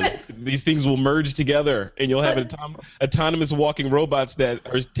separately. These things will merge together, and you'll have autonomous walking robots that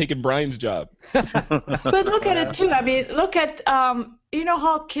are taking Bryan's job. But look at it too. I mean, look at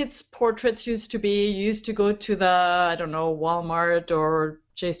how kids' portraits used to be. You used to go to the Walmart or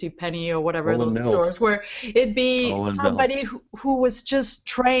JCPenney or whatever those stores where it'd be somebody who was just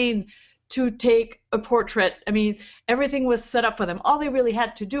trained to take a portrait. I mean, everything was set up for them. All they really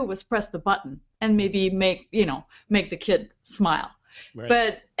had to do was press the button and maybe make the kid smile. Right.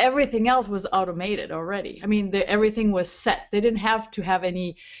 But everything else was automated already. I mean, everything was set. They didn't have to have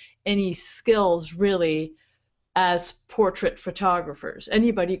any skills really as portrait photographers.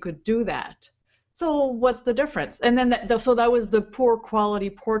 Anybody could do that. So what's the difference? And then so that was the poor quality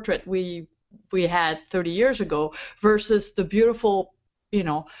portrait we had 30 years ago versus the beautiful,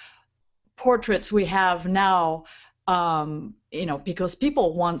 portraits we have now, because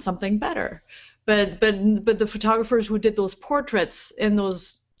people want something better. But the photographers who did those portraits and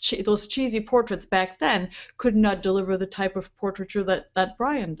those cheesy portraits back then could not deliver the type of portraiture that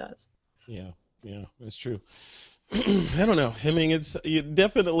Bryan does. Yeah, that's true. I don't know. I mean, it's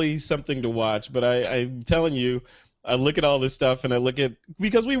definitely something to watch, but I'm telling you, I look at all this stuff and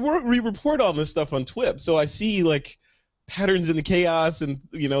because we report on this stuff on TWIP, so I see like patterns in the chaos and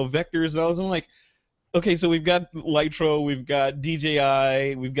vectors and all this. I'm like, okay, so we've got Lytro, we've got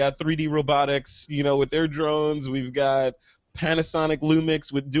DJI, we've got 3D Robotics, with their drones, we've got Panasonic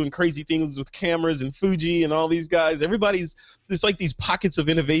Lumix with doing crazy things with cameras, and Fuji and all these guys. It's like these pockets of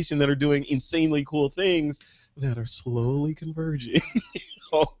innovation that are doing insanely cool things that are slowly converging.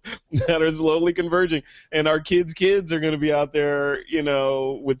 And our kids are going to be out there,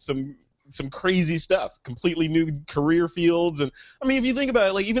 with some crazy stuff, completely new career fields. And I mean, if you think about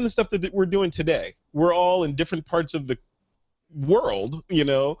it, like even the stuff that we're doing today, we're all in different parts of the world,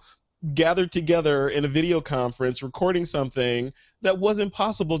 gathered together in a video conference, recording something that wasn't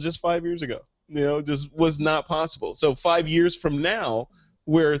possible just 5 years ago. Just was not possible. So 5 years from now,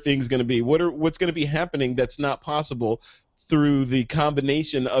 where are things going to be? What's going to be happening that's not possible through the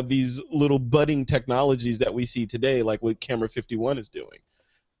combination of these little budding technologies that we see today, like what Camera51 is doing?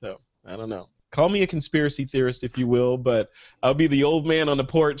 So I don't know. Call me a conspiracy theorist if you will, but I'll be the old man on the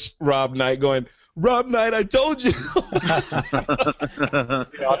porch, Rob Knight, going, Rob Knight, I told you. The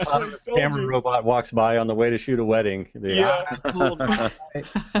autonomous camera robot walks by on the way to shoot a wedding. Yeah.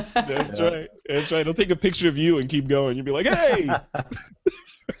 That's right. That's right. He'll take a picture of you and keep going. You'll be like, hey.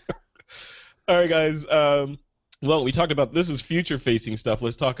 All right, guys. Well, we talked about this is future-facing stuff.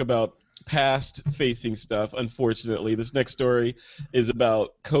 Let's talk about past-facing stuff. Unfortunately, this next story is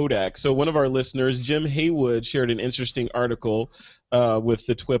about Kodak. So one of our listeners, Jim Haywood, shared an interesting article with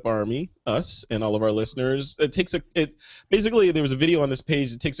the TWIP Army, us, and all of our listeners. Basically there was a video on this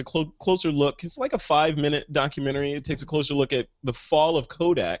page that takes a closer look. It's like a 5-minute documentary. It takes a closer look at the fall of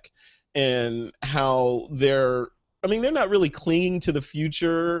Kodak and how they're not really clinging to the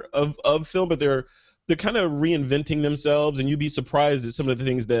future of film, but they're kind of reinventing themselves, and you'd be surprised at some of the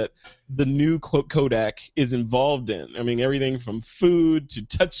things that the new Kodak is involved in. I mean, everything from food to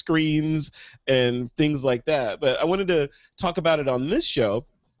touchscreens and things like that. But I wanted to talk about it on this show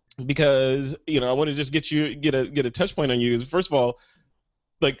because I want to just get a touch point on you. First of all,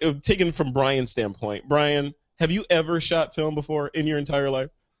 like taken from Bryan's standpoint, Bryan, have you ever shot film before in your entire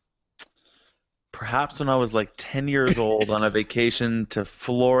life? Perhaps when I was like 10 years old on a vacation to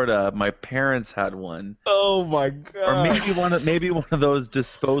Florida, my parents had one. Oh my god! Or maybe one of those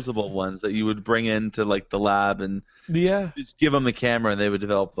disposable ones that you would bring into like the lab and just give them the camera and they would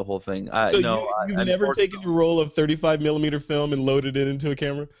develop the whole thing. You've never taken your roll of 35mm film and loaded it into a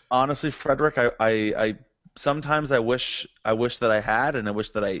camera? Honestly, Frederick, I sometimes I wish that I had, and I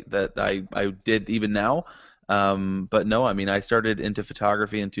wish that I did even now. But no, I started into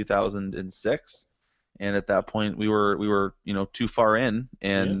photography in 2006, and at that point we were too far in,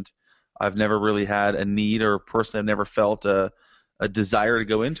 and I've never really had a need, or personally I've never felt a desire to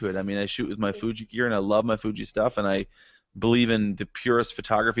go into it. I shoot with my Fuji gear, and I love my Fuji stuff, and I believe in the purest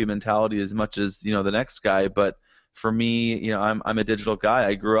photography mentality as much as the next guy. But for me, I'm a digital guy.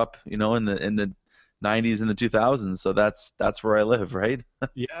 I grew up in the 90s and the 2000s, so that's where I live, right?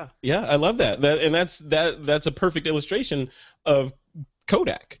 Yeah, I love that. That's a perfect illustration of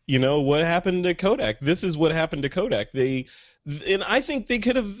Kodak. What happened to Kodak? This is what happened to Kodak. And I think they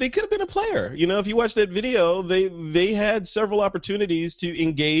could have been a player. If you watch that video, they had several opportunities to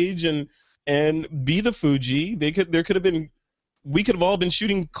engage and be the Fuji. We could have all been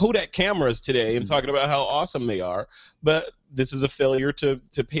shooting Kodak cameras today and talking about how awesome they are, but this is a failure to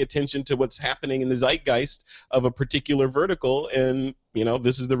pay attention to what's happening in the zeitgeist of a particular vertical, and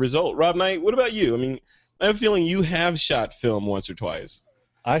this is the result. Rob Knight, what about you? I have a feeling you have shot film once or twice.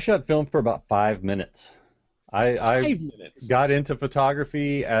 I shot film for about 5 minutes. I got into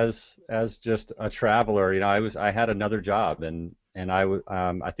photography as just a traveler. I had another job, and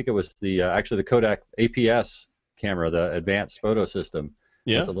I think it was actually the Kodak APS camera, the advanced photo system,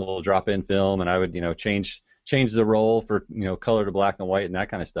 with the little drop-in film, and I would change the roll for color to black and white and that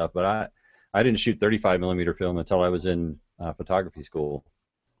kind of stuff. But I didn't shoot 35mm film until I was in photography school.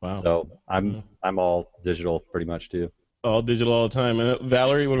 Wow. So I'm all digital pretty much too. All digital all the time. And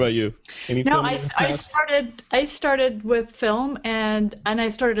Valerie, what about you? I started with film, and I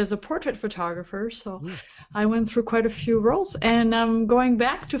started as a portrait photographer, so I went through quite a few roles, and I'm going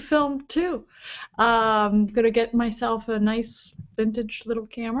back to film too. I'm gonna get myself a nice vintage little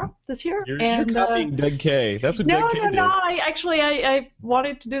camera this year. You're copying Doug K. That's what Doug K did. No. I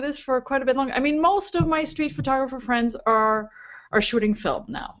wanted to do this for quite a bit longer. Most of my street photographer friends are shooting film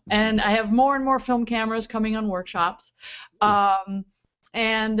now, and I have more and more film cameras coming on workshops, and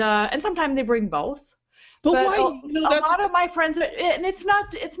sometimes they bring both. But why? A lot of my friends, and it's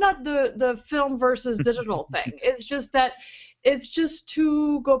not the film versus digital thing. It's just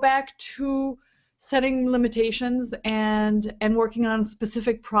to go back to setting limitations and working on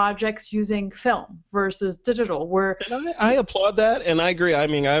specific projects using film versus digital. And I applaud that, and I agree.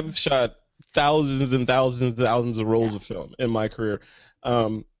 I've shot thousands and thousands and thousands of rolls of film in my career,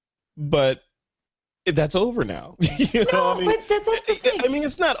 but that's over now. But that's the thing.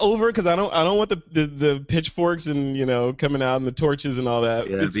 It's not over because I don't want the pitchforks and coming out and the torches and all that.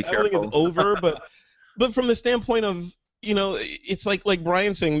 Yeah, be careful. I don't think it's over, but from the standpoint of it's like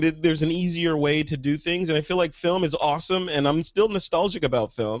Bryan saying that there's an easier way to do things, and I feel like film is awesome, and I'm still nostalgic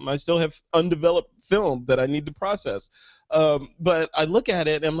about film. I still have undeveloped film that I need to process. But I look at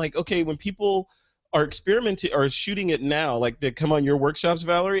it and I'm like, okay, when people are experimenting or shooting it now, like they come on your workshops,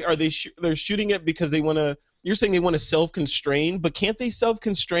 Valerie, are they're shooting it because they want to? You're saying they want to self-constrain, but can't they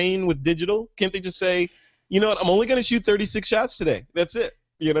self-constrain with digital? Can't they just say, you know what, I'm only going to shoot 36 shots today. That's it.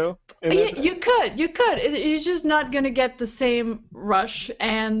 You could. You're just not going to get the same rush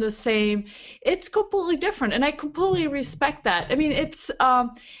and the same. It's completely different, and I completely respect that. It's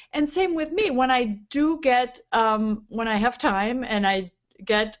and same with me. When I do get when I have time and I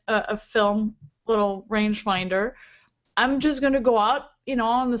get a film little rangefinder, I'm just going to go out,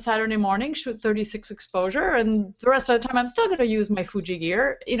 on the Saturday morning, shoot 36 exposure, and the rest of the time I'm still going to use my Fuji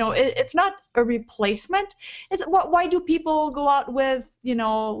gear. It's not a replacement. Why do people go out with,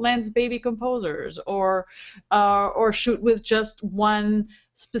 lens baby composers or shoot with just one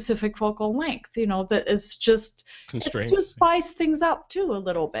specific focal length? That is just Constraints. It just spice things up too a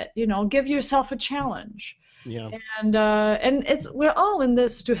little bit. Give yourself a challenge. Yeah. And we're all in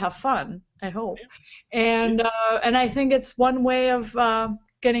this to have fun, I hope. And I think it's one way of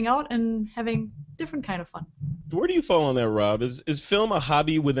getting out and having different kind of fun. Where do you fall on that, Rob? Is film a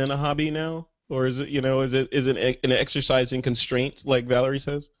hobby within a hobby now, or is it is it an exercise in constraint, like Valerie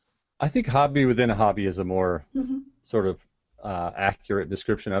says? I think hobby within a hobby is a more sort of accurate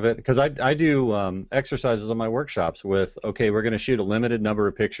description of it, because I do exercises on my workshops with, okay, we're going to shoot a limited number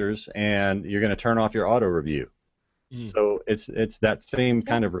of pictures and you're going to turn off your auto review. So it's that same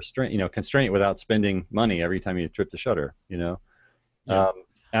kind of constraint without spending money every time you trip the shutter, and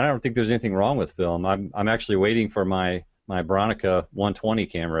I don't think there's anything wrong with film. I'm actually waiting for my Bronica 120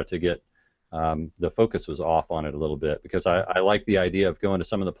 camera to get the focus was off on it a little bit, because I like the idea of going to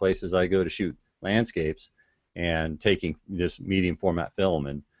some of the places I go to shoot landscapes and taking this medium format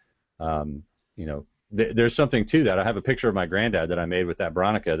film, and there's something to that. I have a picture of my granddad that I made with that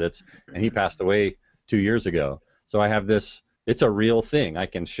Bronica and he passed away 2 years ago. So I have this. It's a real thing. I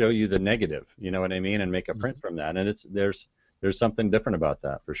can show you the negative, you know what I mean, and make a print from that. And there's something different about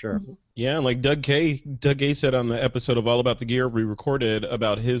that for sure. Yeah, like Doug Gay said on the episode of All About the Gear we recorded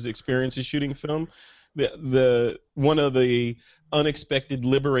about his experiences shooting film. The one of the unexpected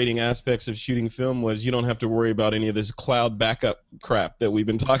liberating aspects of shooting film was you don't have to worry about any of this cloud backup crap that we've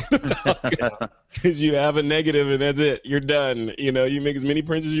been talking about, because you have a negative and that's it, you're done. You make as many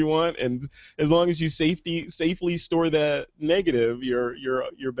prints as you want, and as long as you safely store that negative,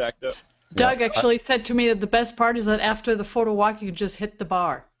 you're backed up. Doug actually said to me that the best part is that after the photo walk you can just hit the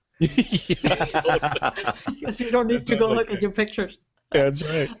bar. Because you don't need to go look at your pictures. Yeah, that's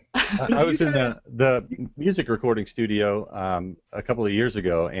right. I was in the music recording studio a couple of years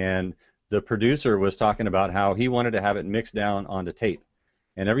ago, and the producer was talking about how he wanted to have it mixed down onto tape.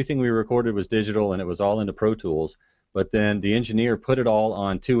 And everything we recorded was digital, and it was all into Pro Tools. But then the engineer put it all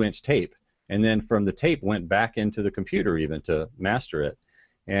on 2-inch tape, and then from the tape went back into the computer even to master it.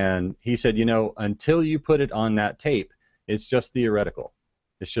 And he said, until you put it on that tape, it's just theoretical.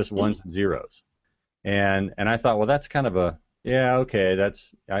 It's just ones and zeros. And I thought, well, that's kind of a, yeah, okay,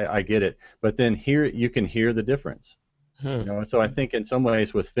 I get it. But then here you can hear the difference. So I think in some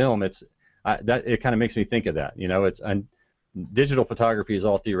ways with film, it kind of makes me think of that. Digital photography is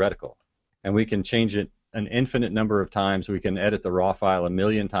all theoretical, and we can change it an infinite number of times. We can edit the raw file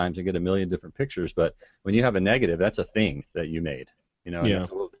 1,000,000 times and get 1,000,000 different pictures. But when you have a negative, that's a thing that you made. And it's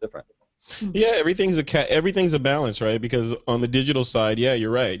a little different. Yeah, everything's a balance, right? Because on the digital side, yeah,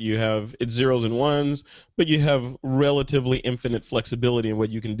 you're right. It's zeros and ones, but you have relatively infinite flexibility in what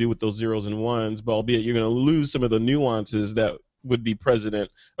you can do with those zeros and ones. But albeit you're going to lose some of the nuances that would be present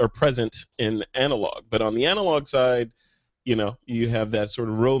in analog. But on the analog side, you have that sort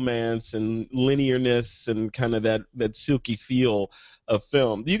of romance and linearness and kind of that silky feel of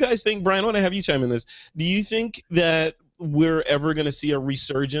film. Do you guys think, Bryan, I want to have you chime in this. Do you think that we're ever going to see a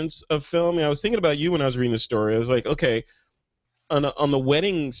resurgence of film? I was thinking about you when I was reading the story. I was like, okay, on the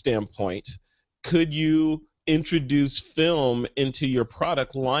wedding standpoint, could you introduce film into your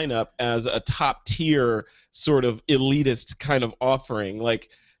product lineup as a top tier sort of elitist kind of offering? Like,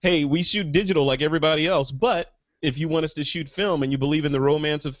 hey, we shoot digital like everybody else, but if you want us to shoot film and you believe in the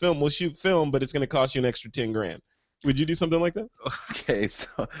romance of film, we'll shoot film, but it's going to cost you an extra $10,000. Would you do something like that? Okay,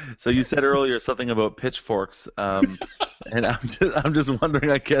 so you said earlier something about pitchforks, and I'm just wondering,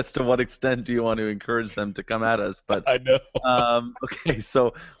 I guess, to what extent do you want to encourage them to come at us? But I know. Okay,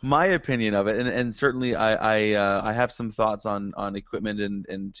 so my opinion of it, and certainly I have some thoughts on equipment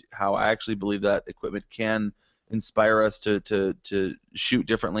and how I actually believe that equipment can inspire us to shoot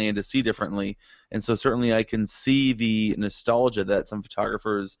differently and to see differently, and so certainly I can see the nostalgia that some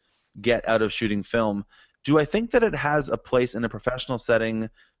photographers get out of shooting film. Do I think that it has a place in a professional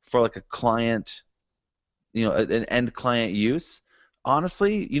setting for like a client, an end client use?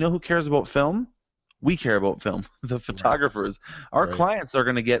 Honestly, who cares about film? We care about film, the photographers. Our clients are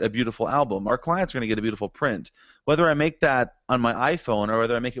going to get a beautiful album. Our clients are going to get a beautiful print. Whether I make that on my iPhone or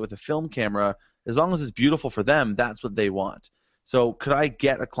whether I make it with a film camera, as long as it's beautiful for them, that's what they want. So could I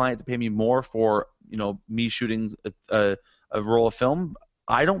get a client to pay me more for, me shooting a roll of film?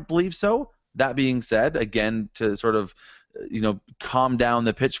 I don't believe so. That being said, again, to sort of, calm down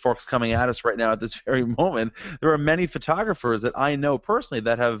the pitchforks coming at us right now at this very moment, there are many photographers that I know personally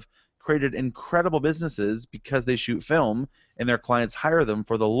that have created incredible businesses because they shoot film and their clients hire them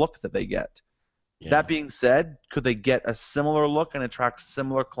for the look that they get. Yeah. That being said, could they get a similar look and attract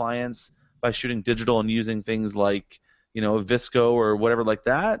similar clients by shooting digital and using things like, Visco or whatever like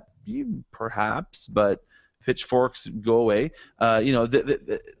that? Perhaps, but pitchforks go away.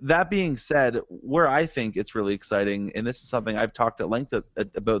 That being said, where I think it's really exciting, and this is something I've talked at length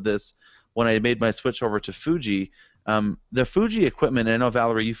about this when I made my switch over to Fuji. The Fuji equipment, and I know,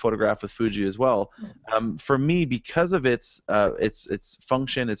 Valerie, you photograph with Fuji as well. For me, because of its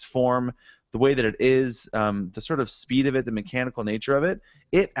function, its form, the way that it is, the sort of speed of it, the mechanical nature of it,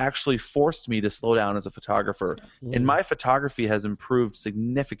 it actually forced me to slow down as a photographer. And my photography has improved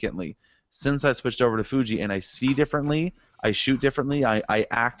significantly since I switched over to Fuji, and I see differently, I shoot differently, I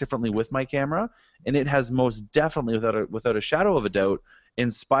act differently with my camera, and it has most definitely, without a shadow of a doubt,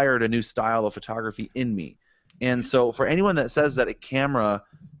 inspired a new style of photography in me. And so for anyone that says that a camera,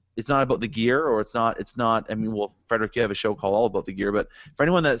 it's not about the gear, or it's not, I mean, well, Frederick, you have a show called All About the Gear, but for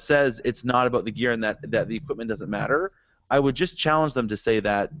anyone that says it's not about the gear and that the equipment doesn't matter, I would just challenge them to say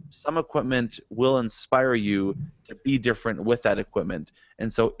that some equipment will inspire you to be different with that equipment.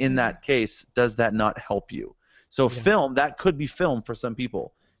 And so in that case, does that not help you? So film, that could be film for some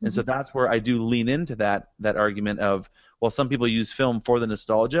people. And so that's where I do lean into that argument of, well, some people use film for the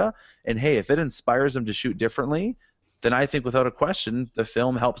nostalgia, and hey, if it inspires them to shoot differently, then I think without a question, the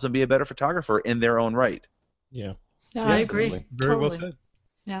film helps them be a better photographer in their own right. Yeah. Yeah, I agree. Very well Totally. said.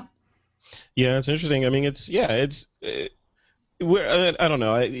 Yeah. Yeah, it's interesting. I mean, I don't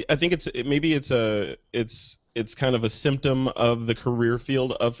know. I think it's kind of a symptom of the career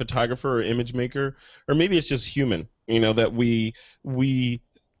field of photographer or image maker, or maybe it's just human. That we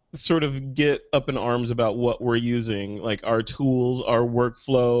sort of get up in arms about what we're using, like our tools, our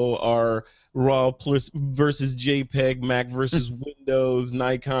workflow, our RAW versus JPEG, Mac versus Windows,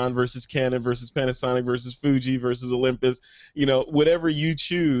 Nikon versus Canon versus Panasonic versus Fuji versus Olympus. Whatever you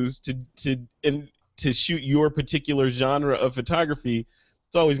choose to shoot your particular genre of photography,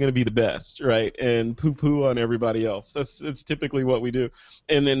 it's always going to be the best, right? And poo-poo on everybody else. It's typically what we do.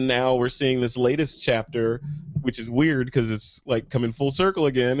 And then now we're seeing this latest chapter, which is weird because it's like coming full circle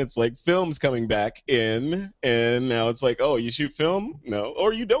again. It's like film's coming back in, and now it's like, oh, you shoot film? No.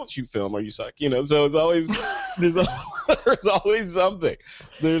 Or you don't shoot film, or you suck. So it's always there's always something.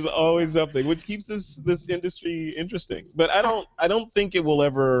 There's always something, which keeps this industry interesting. But I don't think it will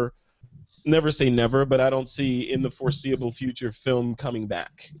ever. Never say never, but I don't see in the foreseeable future film coming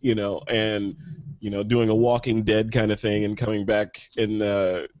back, and doing a Walking Dead kind of thing and coming back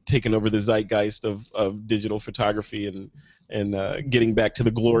and taking over the zeitgeist of digital photography and getting back to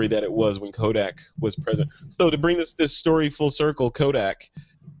the glory that it was when Kodak was present. So to bring this story full circle, Kodak,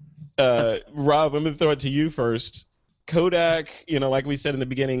 Rob, I'm gonna throw it to you first. Kodak, like we said in the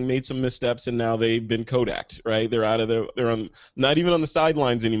beginning, made some missteps, and now they've been Kodaked, right? They're not even on the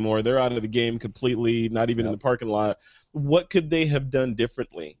sidelines anymore. They're out of the game completely, not even in the parking lot. What could they have done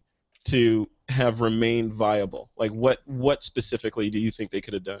differently to have remained viable? Like what specifically do you think they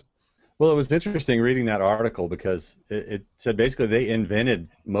could have done? Well, it was interesting reading that article because it said basically they invented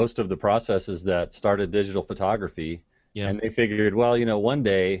most of the processes that started digital photography, and they figured, well, one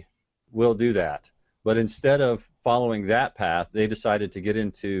day we'll do that. But instead of following that path, they decided to get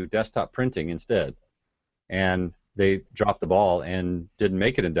into desktop printing instead. And they dropped the ball and didn't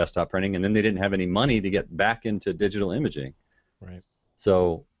make it in desktop printing, and then they didn't have any money to get back into digital imaging. Right.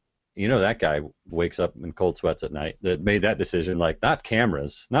 So, that guy wakes up in cold sweats at night that made that decision, like, not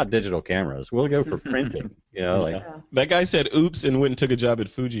cameras, not digital cameras. We'll go for printing. That guy said oops and went and took a job at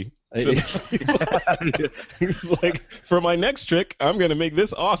Fuji. So he's like, for my next trick, I'm going to make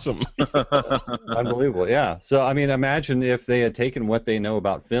this awesome. Unbelievable, yeah. So, I mean, imagine if they had taken what they know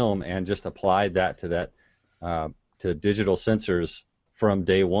about film and just applied that to digital sensors from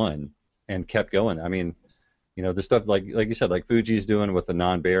day one and kept going. I mean, the stuff like you said, like Fuji's doing with the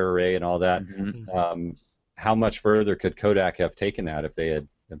non-Bayer array and all that. How much further could Kodak have taken that if they had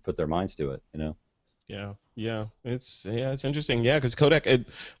put their minds to it? Yeah, it's interesting. Yeah, because Kodak at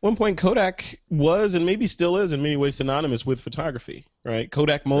one point was and maybe still is in many ways synonymous with photography, right?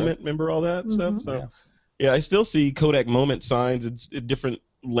 Kodak Moment, remember all that stuff? So yeah, I still see Kodak Moment signs at different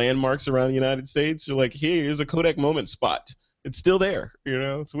landmarks around the United States. You're like, here's a Kodak Moment spot. It's still there.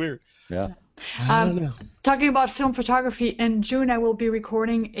 It's weird. Yeah. I don't know. Talking about film photography, in June I will be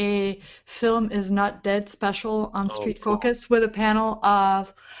recording a Film Is Not Dead special on Street Focus with a panel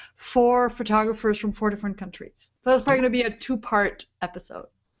of 4 photographers from 4 different countries. So it's probably going to be a 2-part episode.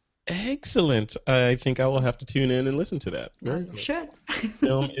 Excellent. I think I will have to tune in and listen to that. Very You should.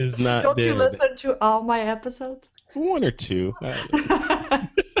 Film Is Not Don't Dead. you listen to all my episodes? 1 or 2. I don't know.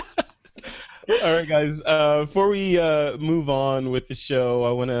 All right, guys. Before we move on with the show,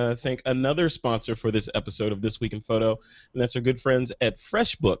 I want to thank another sponsor for this episode of This Week in Photo, and that's our good friends at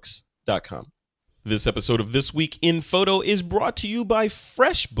FreshBooks.com. This episode of This Week in Photo is brought to you by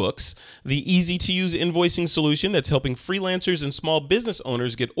FreshBooks, the easy-to-use invoicing solution that's helping freelancers and small business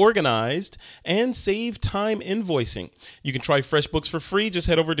owners get organized and save time invoicing. You can try FreshBooks for free. Just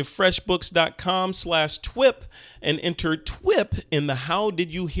head over to freshbooks.com/TWIP and enter TWIP in the How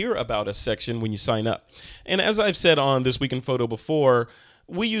Did You Hear About Us section when you sign up. And as I've said on This Week in Photo before,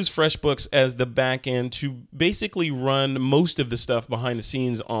 we use FreshBooks as the back end to basically run most of the stuff behind the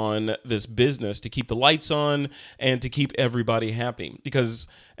scenes on this business to keep the lights on and to keep everybody happy. Because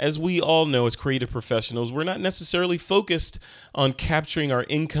as we all know, as creative professionals, we're not necessarily focused on capturing our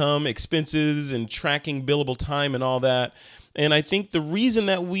income, expenses, and tracking billable time and all that. And I think the reason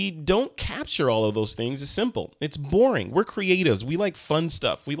that we don't capture all of those things is simple. It's boring. We're creatives. We like fun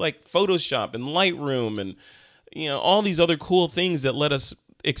stuff. We like Photoshop and Lightroom and all these other cool things that let us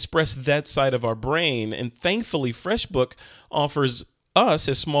express that side of our brain. And thankfully, FreshBook offers us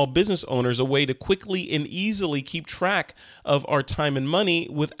as small business owners a way to quickly and easily keep track of our time and money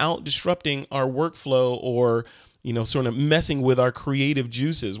without disrupting our workflow or sort of messing with our creative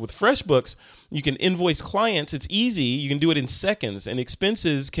juices. With FreshBooks, you can invoice clients. It's easy. You can do it in seconds, and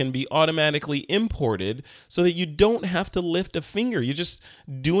expenses can be automatically imported so that you don't have to lift a finger. You're just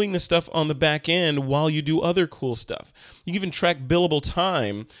doing the stuff on the back end while you do other cool stuff. You can even track billable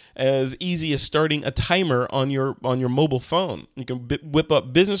time as easy as starting a timer on your mobile phone. You can whip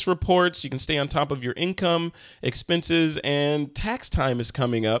up business reports. You can stay on top of your income, expenses, and tax time is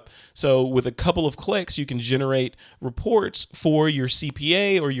coming up. So with a couple of clicks, you can generate reports for your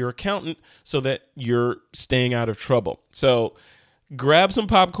CPA or your accountant so that you're staying out of trouble. So grab some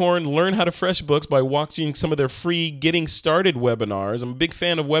popcorn, learn how to FreshBooks by watching some of their free Getting Started webinars. I'm a big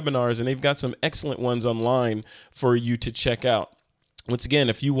fan of webinars, and they've got some excellent ones online for you to check out. Once again,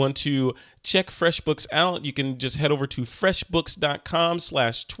 if you want to check FreshBooks out, you can just head over to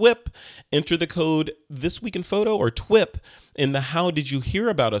freshbooks.com/TWIP, enter the code This Week in Photo or TWIP in the How Did You Hear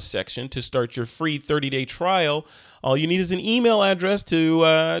About Us section to start your free 30-day trial. All you need is an email address to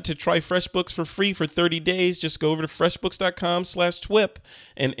try FreshBooks for free for 30 days. Just go over to freshbooks.com/TWIP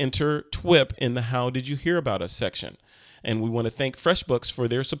and enter TWIP in the How Did You Hear About Us section. And we want to thank FreshBooks for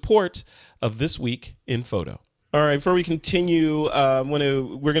their support of This Week in Photo. All right, before we continue,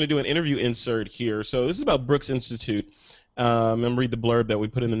 we're going to do an interview insert here. So this is about Brooks Institute. I'm going to read the blurb that we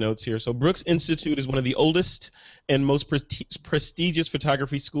put in the notes here. So Brooks Institute is one of the oldest and most prestigious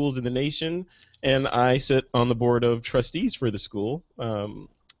photography schools in the nation, and I sit on the board of trustees for the school.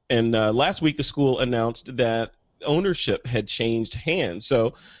 And last week the school announced that ownership had changed hands.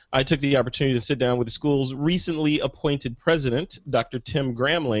 So I took the opportunity to sit down with the school's recently appointed president, Dr. Tim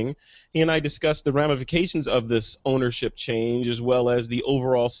Gramling. He and I discussed the ramifications of this ownership change as well as the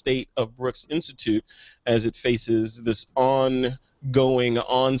overall state of Brooks Institute as it faces this ongoing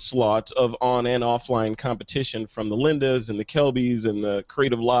onslaught of on and offline competition from the Lindas and the Kelbys and the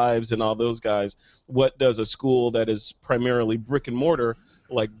Creative Lives and all those guys. What does a school that is primarily brick and mortar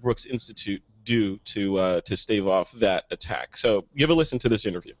like Brooks Institute do to stave off that attack? So give a listen to this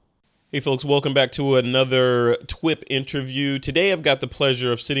interview. Hey folks, welcome back to another TWIP interview. Today I've got the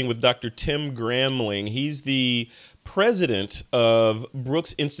pleasure of sitting with Dr. Tim Gramling. He's the president of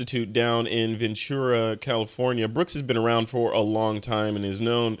Brooks Institute down in Ventura, California. Brooks has been around for a long time and is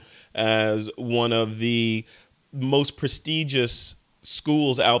known as one of the most prestigious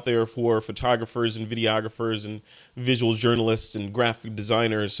schools out there for photographers and videographers and visual journalists and graphic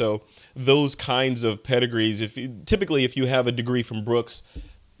designers. So those kinds of pedigrees, if you have a degree from Brooks,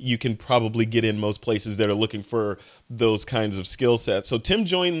 you can probably get in most places that are looking for those kinds of skill sets. So Tim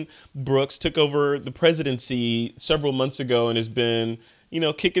joined Brooks, took over the presidency several months ago, and has been,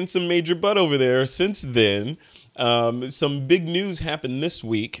 kicking some major butt over there since then. Some big news happened this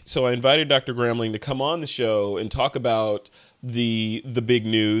week, so I invited Dr. Gramling to come on the show and talk about the big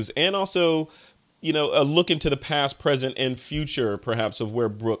news and also, a look into the past, present, and future, perhaps, of where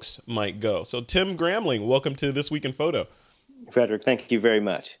Brooks might go. So Tim Gramling, welcome to This Week in Photo. Frederick, thank you very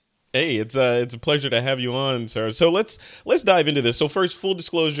much. Hey, it's a pleasure to have you on, sir. So let's dive into this. So first, full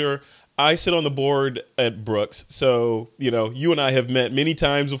disclosure, I sit on the board at Brooks. So, you and I have met many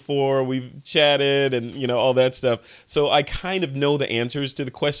times before. We've chatted and, all that stuff. So I kind of know the answers to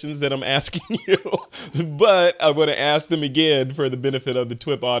the questions that I'm asking you, but I want to ask them again for the benefit of the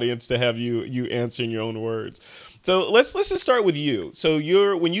TWIP audience to have you answer in your own words. So let's just start with you. So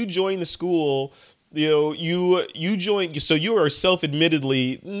when you joined the school, you joined, so you are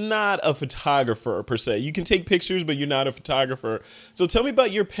self-admittedly not a photographer per se. You can take pictures, but you're not a photographer. So tell me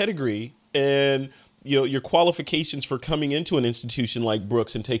about your pedigree and your qualifications for coming into an institution like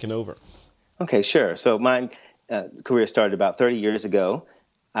Brooks and taking over. Okay, sure. So my career started about 30 years ago.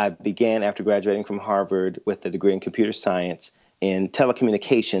 I began after graduating from Harvard with a degree in computer science in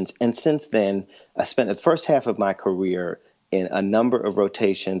telecommunications. And since then, I spent the first half of my career in a number of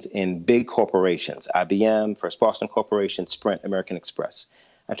rotations in big corporations, IBM, First Boston Corporation, Sprint, American Express.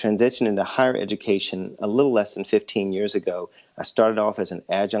 I transitioned into higher education a little less than 15 years ago. I started off as an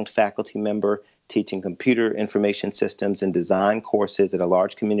adjunct faculty member teaching computer information systems and design courses at a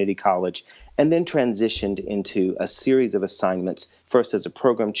large community college, and then transitioned into a series of assignments, first as a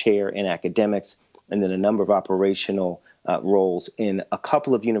program chair in academics, and then a number of operational roles in a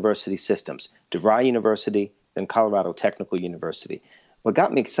couple of university systems, DeVry University and Colorado Technical University. What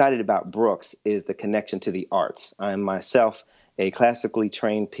got me excited about Brooks is the connection to the arts. I am myself a classically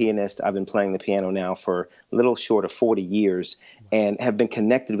trained pianist. I've been playing the piano now for a little short of 40 years and have been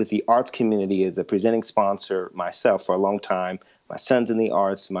connected with the arts community as a presenting sponsor myself for a long time. My son's in the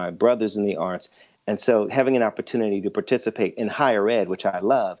arts, my brother's in the arts. And so having an opportunity to participate in higher ed, which I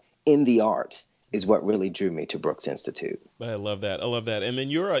love, in the arts is what really drew me to Brooks Institute. I love that. I love that. And then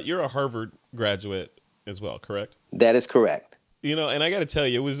you're a Harvard graduate as well, correct? That is correct. And I got to tell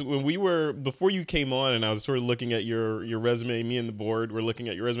you, it was before you came on, and I was sort of looking at your resume. Me and the board were looking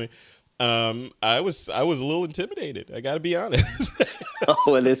at your resume. I was a little intimidated. I got to be honest. Oh,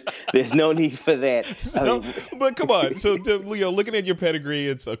 well, there's no need for that. But come on. So looking at your pedigree,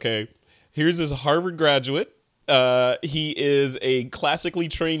 it's okay. Here's this Harvard graduate. He is a classically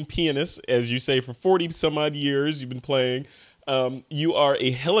trained pianist, as you say, for 40 some odd years. You've been playing. You are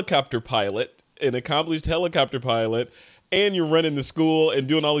a helicopter pilot, an accomplished helicopter pilot. And you're running the school and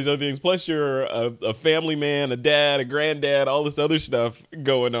doing all these other things. Plus, you're a family man, a dad, a granddad, all this other stuff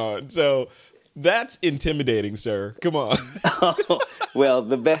going on. So that's intimidating, sir. Come on. Well,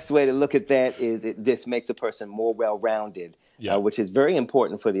 the best way to look at that is it just makes a person more well-rounded, which is very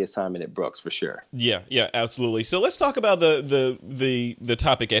important for the assignment at Brooks, for sure. Yeah, absolutely. So let's talk about the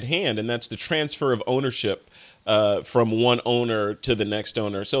topic at hand, and that's the transfer of ownership from one owner to the next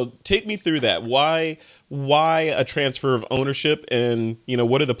owner. So take me through that. Why a transfer of ownership, and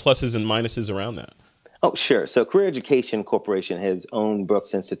what are the pluses and minuses around that? Oh, sure. So Career Education Corporation has owned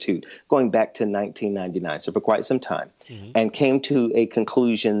Brooks Institute going back to 1999, so for quite some time, and came to a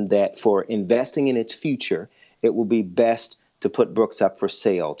conclusion that for investing in its future, it will be best to put Brooks up for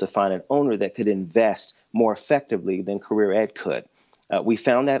sale, to find an owner that could invest more effectively than Career Ed could. We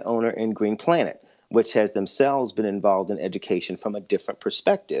found that owner in Green Planet, which has themselves been involved in education from a different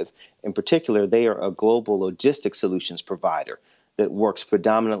perspective. In particular, they are a global logistics solutions provider that works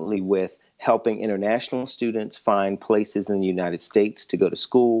predominantly with helping international students find places in the United States to go to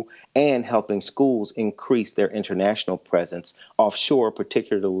school and helping schools increase their international presence offshore,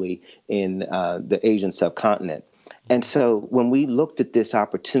 particularly in the Asian subcontinent. And so when we looked at this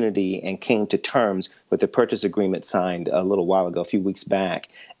opportunity and came to terms with the purchase agreement signed a little while ago, a few weeks back,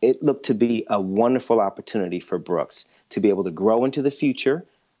 it looked to be a wonderful opportunity for Brooks to be able to grow into the future,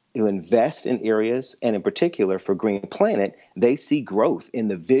 to invest in areas, and in particular for Green Planet, they see growth in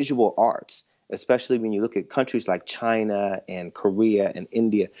the visual arts, especially when you look at countries like China and Korea and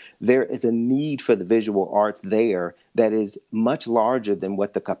India. There is a need for the visual arts there that is much larger than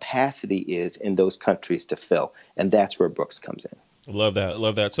what the capacity is in those countries to fill. And that's where Brooks comes in. Love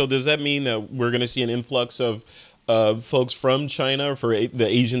that. So does that mean that we're going to see an influx of folks from China or for the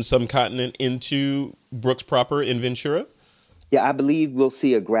Asian subcontinent into Brooks proper in Ventura? Yeah, I believe we'll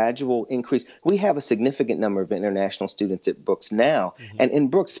see a gradual increase. We have a significant number of international students at Brooks now. And in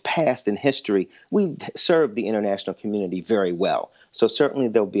Brooks' past and history, we've served the international community very well. So certainly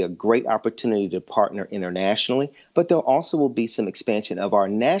there'll be a great opportunity to partner internationally, but there also will be some expansion of our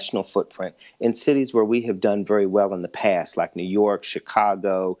national footprint in cities where we have done very well in the past, like New York,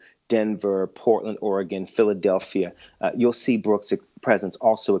 Chicago, Denver, Portland, Oregon, Philadelphia. You'll see Brooks' presence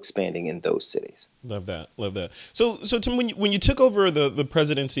also expanding in those cities. Love that. So Tim, when you took over the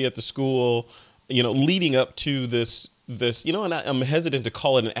presidency at the school, leading up to this, and I'm hesitant to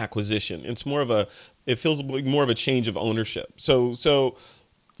call it an acquisition. It feels like more of a change of ownership. So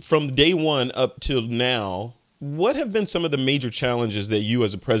from day one up till now, what have been some of the major challenges that you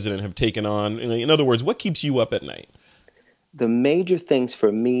as a president have taken on? In other words, what keeps you up at night? The major things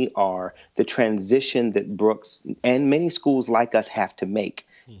for me are the transition that Brooks and many schools like us have to make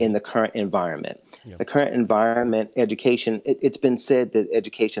in the current environment. Yeah. The current environment, education, it's been said that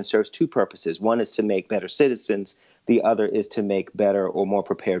education serves two purposes. One is to make better citizens. The other is to make better or more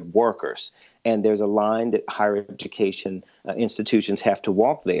prepared workers. And there's a line that higher education institutions have to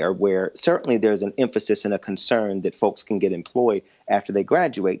walk there, where certainly there's an emphasis and a concern that folks can get employed after they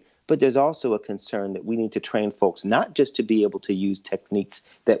graduate. but there's also a concern that we need to train folks not just to be able to use techniques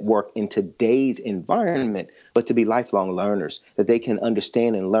that work in today's environment, but to be lifelong learners, that they can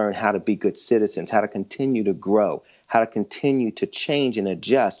understand and learn how to be good citizens, how to continue to grow, how to continue to change and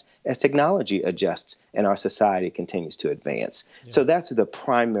adjust as technology adjusts and our society continues to advance. Yeah. So that's the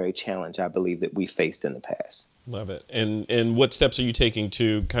primary challenge I believe that we faced in the past. Love it. And what steps are you taking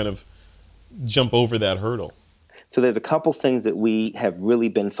to kind of jump over that hurdle? So there's a couple things that we have really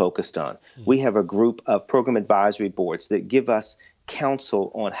been focused on. We have a group of program advisory boards that give us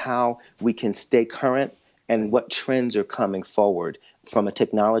counsel on how we can stay current and what trends are coming forward from a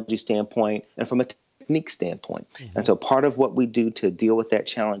technology standpoint and from a technique standpoint. And so part of what we do to deal with that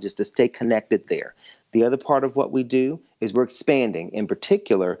challenge is to stay connected there. The other part of what we do is we're expanding, in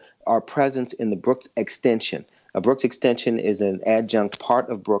particular, our presence in the Brooks Extension. Brooks Extension is an adjunct part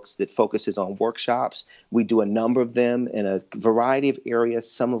of Brooks that focuses on workshops. We do a number of them in a variety of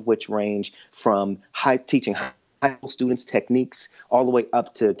areas, some of which range from teaching high school students techniques all the way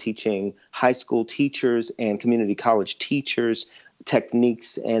up to teaching high school teachers and community college teachers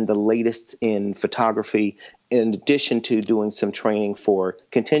techniques and the latest in photography, in addition to doing some training for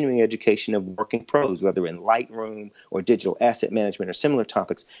continuing education of working pros, whether in Lightroom or digital asset management or similar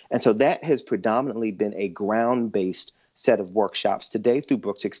topics. And so that has predominantly been a ground-based set of workshops today through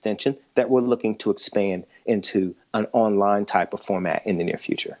Brooks Extension that we're looking to expand into an online type of format in the near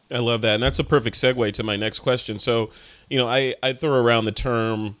future. I love that. And that's a perfect segue to my next question. So, I throw around the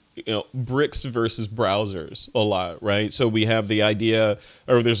term bricks versus browsers a lot, right? So we have the idea,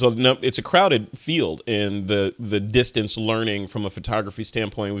 or it's a crowded field in the distance learning from a photography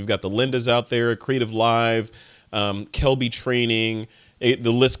standpoint. We've got the Lindas out there, Creative Live, Kelby Training.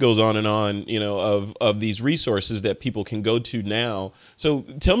 The list goes on and on, of these resources that people can go to now. So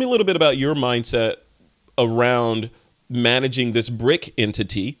tell me a little bit about your mindset around managing this brick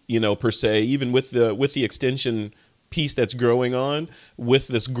entity, per se, even with the extension piece that's growing on, with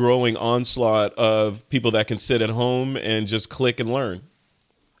this growing onslaught of people that can sit at home and just click and learn.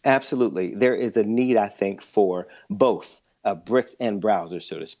 Absolutely. There is a need, I think, for both bricks and browsers,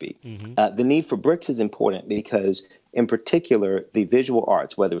 so to speak. The need for bricks is important because, in particular, the visual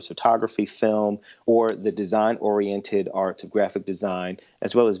arts, whether it's photography, film, or the design-oriented arts of graphic design,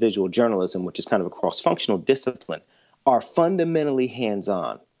 as well as visual journalism, which is kind of a cross-functional discipline, are fundamentally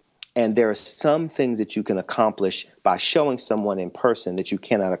hands-on. And there are some things that you can accomplish by showing someone in person that you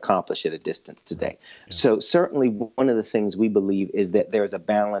cannot accomplish at a distance today. Yeah. So certainly one of the things we believe is that there's a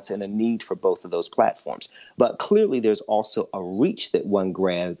balance and a need for both of those platforms. But clearly there's also a reach that one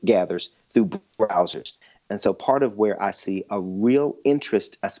gathers through browsers. And so part of where I see a real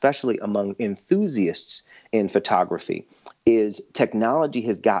interest, especially among enthusiasts in photography, is technology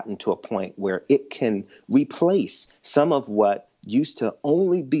has gotten to a point where it can replace some of what used to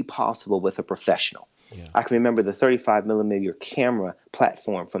only be possible with a professional. Yeah. I can remember the 35 millimeter camera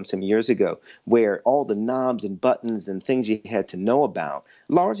platform from some years ago where all the knobs and buttons and things you had to know about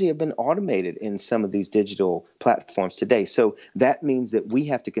largely have been automated in some of these digital platforms today. So that means that we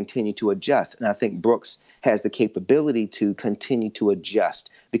have to continue to adjust. And I think Brooks has the capability to continue to adjust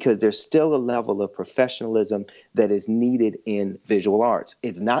because there's still a level of professionalism that is needed in visual arts.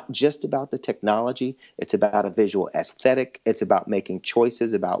 It's not just about the technology. It's about a visual aesthetic. It's about making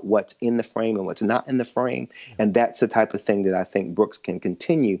choices about what's in the frame and what's not in the frame. And that's the type of thing that I think Brooks can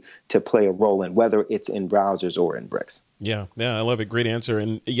continue to play a role in, whether it's in browsers or in bricks. Yeah, I love it. Great answer.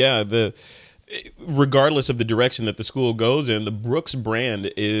 And regardless of the direction that the school goes in, the Brooks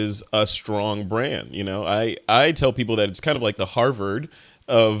brand is a strong brand. I tell people that it's kind of like the Harvard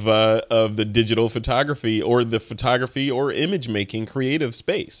of the digital photography or the photography or image making creative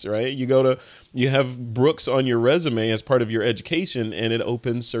space, right? You have Brooks on your resume as part of your education and it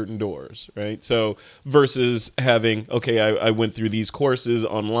opens certain doors, right? So versus having, I went through these courses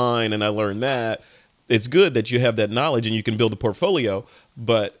online and I learned that. It's good that you have that knowledge and you can build a portfolio,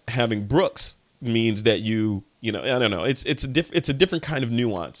 but having Brooks means that I don't know. It's a different kind of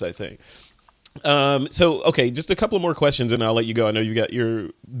nuance, I think. Just a couple of more questions and I'll let you go. I know you're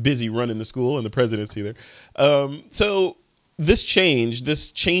busy running the school and the presidency there. So this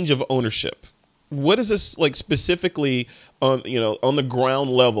change of ownership, what is this like specifically on the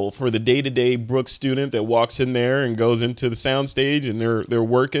ground level for the day-to-day Brooks student that walks in there and goes into the sound stage and they're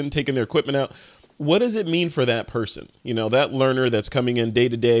working, taking their equipment out? What does it mean for that person? That learner that's coming in day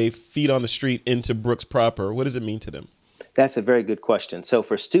to day, feet on the street into Brooks proper. What does it mean to them? That's a very good question. So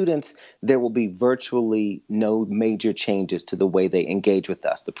for students, there will be virtually no major changes to the way they engage with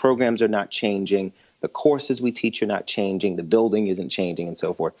us. The programs are not changing. The courses we teach are not changing. The building isn't changing, and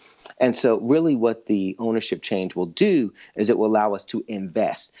so forth. And so really what the ownership change will do is it will allow us to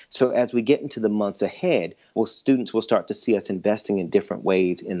invest. So as we get into the months ahead, students will start to see us investing in different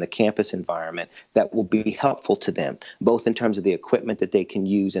ways in the campus environment that will be helpful to them, both in terms of the equipment that they can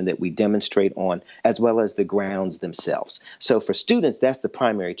use and that we demonstrate on, as well as the grounds themselves. So for students, that's the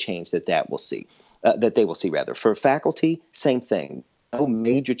primary change that they will see. For faculty, same thing. No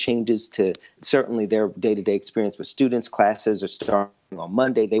major changes to certainly their day-to-day experience with students. Classes are starting on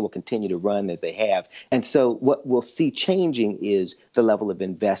Monday. They will continue to run as they have. And so what we'll see changing is the level of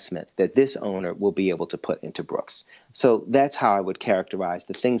investment that this owner will be able to put into Brooks. So that's how I would characterize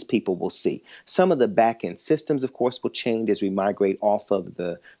the things people will see. Some of the back-end systems, of course, will change as we migrate off of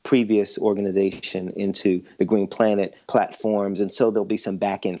the previous organization into the Green Planet platforms. And so there'll be some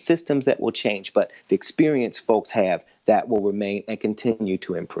back-end systems that will change, but the experience folks have, that will remain and continue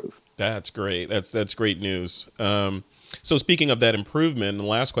to improve. That's great. That's great news. So speaking of that improvement, the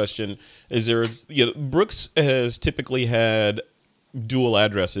last question is Brooks has typically had dual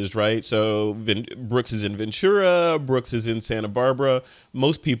addresses, right? So Brooks is in Ventura, Brooks is in Santa Barbara.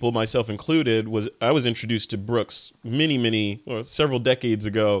 Most people, myself included, I was introduced to Brooks several decades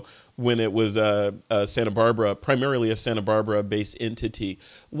ago when it was Santa Barbara, primarily a Santa Barbara-based entity.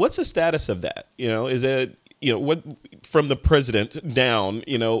 What's the status of that? Is it what from the president down?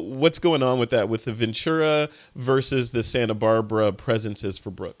 What's going on with that, with the Ventura versus the Santa Barbara presences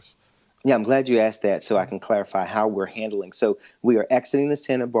for Brooks? Yeah, I'm glad you asked that so I can clarify how we're handling. So we are exiting the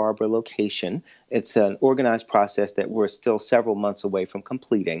Santa Barbara location. It's an organized process that we're still several months away from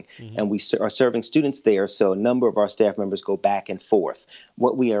completing, and we are serving students there, so a number of our staff members go back and forth.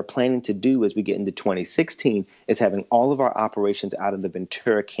 What we are planning to do as we get into 2016 is having all of our operations out of the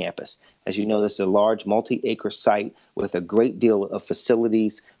Ventura campus. As you know, this is a large multi-acre site with a great deal of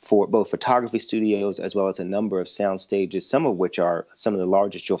facilities for both photography studios as well as a number of sound stages, some of which are some of the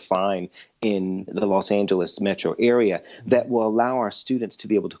largest you'll find in the Los Angeles metro area, that will allow our students to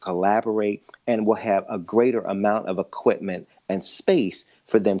be able to collaborate and will have a greater amount of equipment and space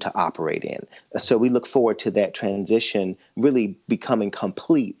for them to operate in. So we look forward to that transition really becoming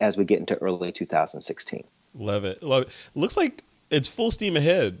complete as we get into early 2016. Love it. Looks like it's full steam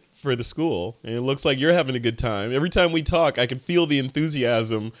ahead for the school. And it looks like you're having a good time. Every time we talk, I can feel the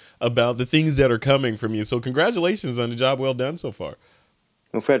enthusiasm about the things that are coming from you. So congratulations on the job well done so far.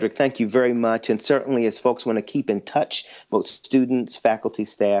 Well, Frederick, thank you very much. And certainly as folks want to keep in touch, both students, faculty,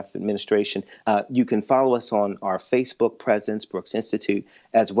 staff, administration, you can follow us on our Facebook presence, Brooks Institute,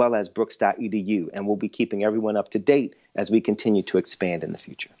 as well as brooks.edu. And we'll be keeping everyone up to date as we continue to expand in the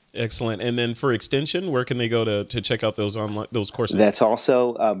future. Excellent. And then for Extension, where can they go to check out those courses? That's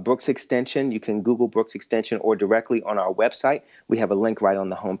also Brooks Extension. You can Google Brooks Extension or directly on our website. We have a link right on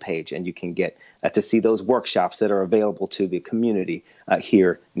the homepage, and you can get to see those workshops that are available to the community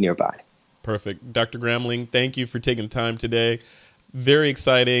here nearby. Perfect. Dr. Gramling, thank you for taking time today. Very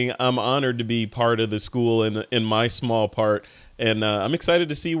exciting. I'm honored to be part of the school in my small part, and I'm excited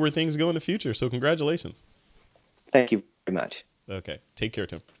to see where things go in the future. So congratulations. Thank you very much. Okay. Take care,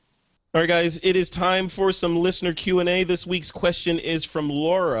 Tim. All right, guys, it is time for some listener Q&A. This week's question is from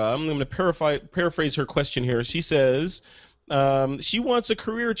Laura. I'm going to paraphrase her question here. She says she wants a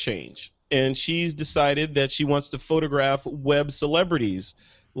career change, and she's decided that she wants to photograph web celebrities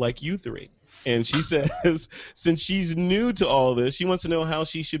like you three. And she says since she's new to all this, she wants to know how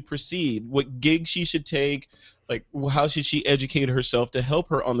she should proceed, what gigs she should take, like how should she educate herself to help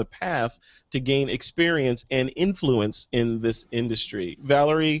her on the path to gain experience and influence in this industry.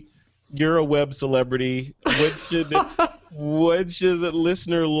 Valerie, you're a web celebrity. What should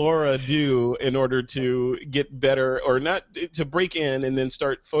listener Laura do in order to get better, or not to break in and then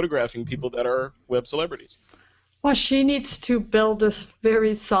start photographing people that are web celebrities? Well, she needs to build a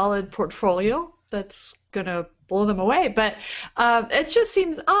very solid portfolio that's going to blow them away. But it just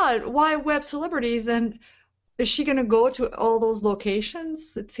seems odd. Why web celebrities? And is she going to go to all those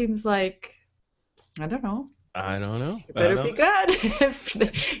locations? It seems like, I don't know. It better be good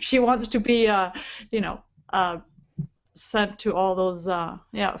if she wants to be, sent to all those,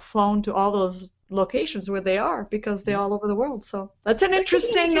 flown to all those locations where they are, because they're all over the world. So that's an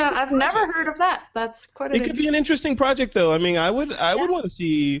interesting. I've never heard of that. That's quite. It could be an interesting project, though. I mean, I would want to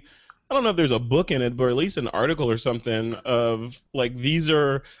see. I don't know if there's a book in it, but at least an article or something of like these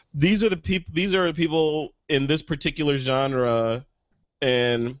are the people in this particular genre,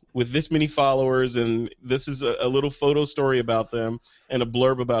 and with this many followers, and this is a little photo story about them and a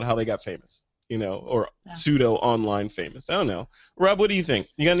blurb about how they got famous, or pseudo online famous. I don't know. Rob, what do you think?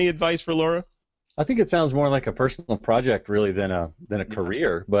 You got any advice for Laura? I think it sounds more like a personal project really than a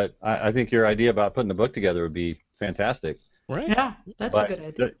career. But I think your idea about putting a book together would be fantastic. Right. Yeah, that's a good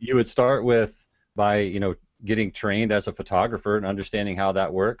idea. You would start with by getting trained as a photographer and understanding how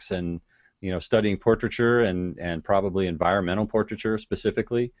that works, and studying portraiture and probably environmental portraiture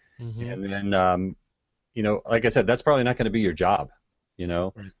specifically. And then like I said, that's probably not going to be your job.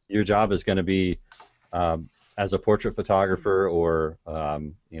 Your job is going to be as a portrait photographer or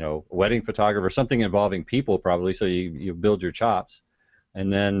wedding photographer, something involving people probably, so you build your chops.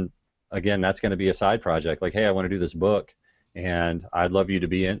 And then again, that's going to be a side project, like, hey, I want to do this book and I'd love for you to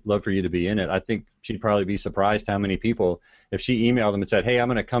be in it. I think she'd probably be surprised how many people, if she emailed them and said, hey, I'm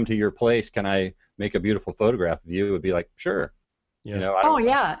going to come to your place, can I make a beautiful photograph of you, it would be like, sure. Yeah.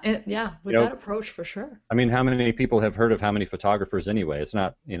 With that approach, for sure. I mean, how many people have heard of how many photographers anyway? It's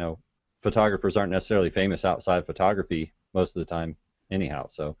not, photographers aren't necessarily famous outside photography most of the time anyhow,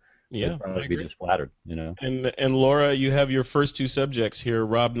 so yeah, probably be just flattered, And Laura, you have your first two subjects here.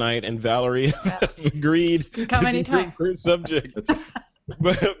 Rob Knight and Valerie have agreed to come be anytime. your first subject.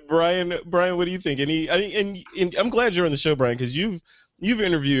 But Bryan, what do you think? And I'm glad you're on the show, Bryan, because you've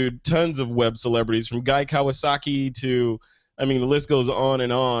interviewed tons of web celebrities, from Guy Kawasaki to, the list goes on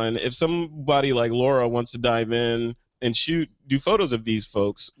and on. If somebody like Laura wants to dive in and do photos of these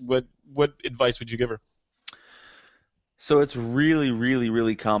folks, what advice would you give her? So it's really, really,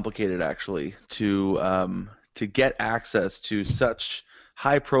 really complicated, actually, to get access to such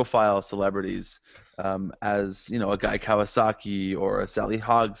high-profile celebrities as a Guy Kawasaki or a Sally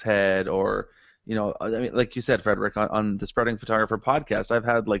Hogshead, or like you said, Frederick, on the Spreading Photographer podcast, I've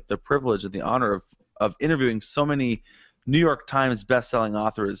had the privilege and the honor of interviewing so many New York Times best-selling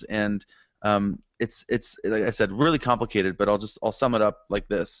authors, and it's like I said, really complicated. But I'll sum it up like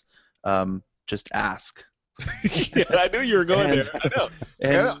this: just ask. Yeah, I knew you were going there. I know.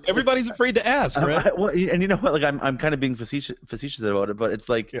 And everybody's afraid to ask, right? And you know what? I'm kind of being facetious about it, but it's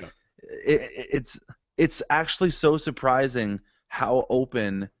like, it's actually so surprising how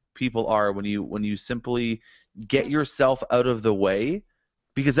open people are when you simply get yourself out of the way,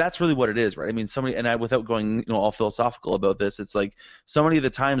 because that's really what it is, right? Without going all philosophical about this, it's like so many of the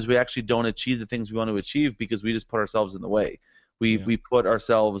times we actually don't achieve the things we want to achieve because we just put ourselves in the way. We put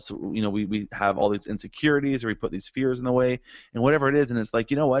ourselves, we have all these insecurities, or we put these fears in the way, and whatever it is, and it's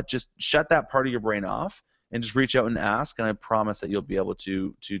like, you know what, just shut that part of your brain off and just reach out and ask, and I promise that you'll be able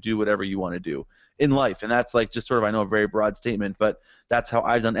to do whatever you want to do in life. And that's just sort of, I know, a very broad statement, but that's how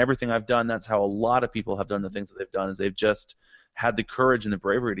I've done everything I've done. That's how a lot of people have done the things that they've done, is they've just had the courage and the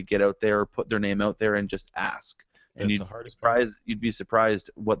bravery to get out there, put their name out there, and just ask. And you'd be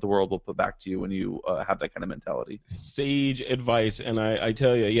surprised what the world will put back to you when you have that kind of mentality. Sage advice, and I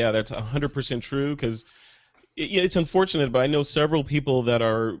tell you, that's 100% true, because it's unfortunate, but I know several people that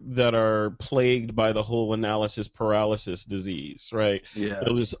are plagued by the whole analysis paralysis disease, right? Yeah.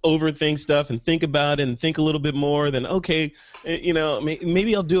 They'll just overthink stuff and think about it and think a little bit more. Then okay,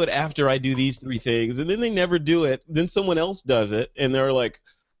 maybe I'll do it after I do these three things, and then they never do it. Then someone else does it, and they're like,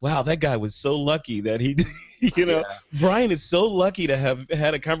 wow, that guy was so lucky that he, Bryan is so lucky to have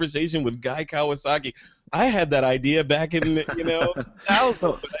had a conversation with Guy Kawasaki. I had that idea back in,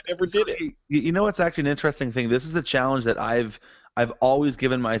 2000, but I never did it. It's actually an interesting thing. This is a challenge that I've always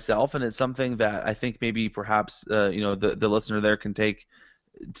given myself, and it's something that I think maybe perhaps, the listener there can take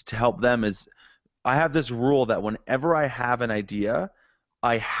to help them. Is I have this rule that whenever I have an idea,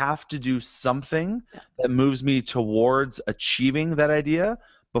 I have to do something that moves me towards achieving that idea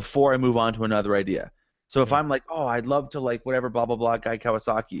before I move on to another idea. So if I'm like, oh, I'd love to whatever, blah, blah, blah, Guy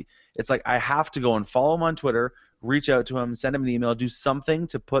Kawasaki, it's like I have to go and follow him on Twitter, reach out to him, send him an email, do something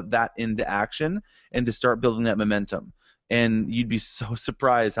to put that into action and to start building that momentum. And you'd be so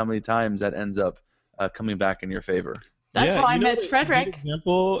surprised how many times that ends up coming back in your favor. That's how I met Frederick.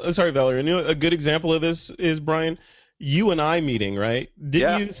 Sorry, Valerie. A good example of this is, Bryan, you and I meeting, right?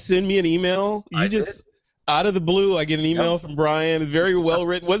 Didn't you send me an email? Did. Out of the blue, I get an email from Bryan. Very well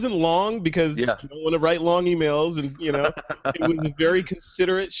written. Wasn't long, because you don't want to write long emails, and it was a very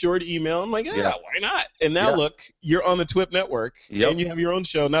considerate, short email. I'm like, why not? And now look, you're on the TWIP network, and you have your own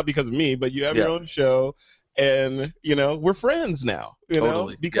show. Not because of me, but you have your own show, and we're friends now.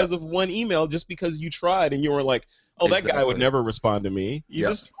 Because of one email, just because you tried, and you were like, oh, that guy would never respond to me. You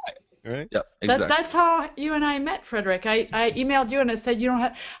just tried. Right? Yep, exactly. That's how you and I met, Frederick. I emailed you and I said,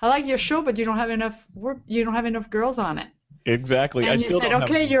 I like your show, but you don't have enough work. You don't have enough girls on it. Exactly. And I you still said, don't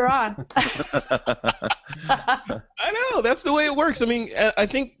okay, have... you're on. I know, that's the way it works. I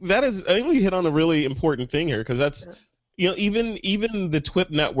think we hit on a really important thing here, because that's, even the TWIP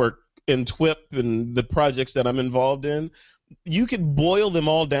network and TWIP and the projects that I'm involved in, you could boil them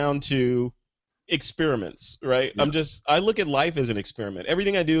all down to experiments, right? I look at life as an experiment.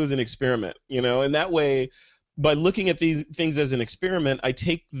 Everything I do is an experiment, and that way, by looking at these things as an experiment, I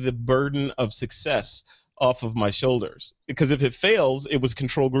take the burden of success off of my shoulders. Because if it fails, it was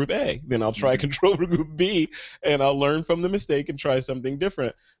control group A. Then I'll try control group B, and I'll learn from the mistake and try something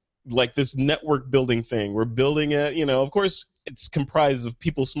different. Like this network building thing. We're building it, of course, it's comprised of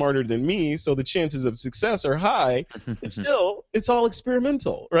people smarter than me, so the chances of success are high. But still, it's all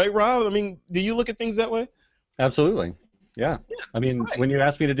experimental, right, Rob? I mean, do you look at things that way? Absolutely. Yeah. I mean, when you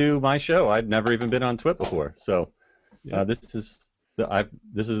asked me to do my show, I'd never even been on TWIP before. So this is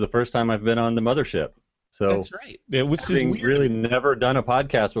the first time I've been on the mothership. So that's right. Yeah, which is weird. Really never done a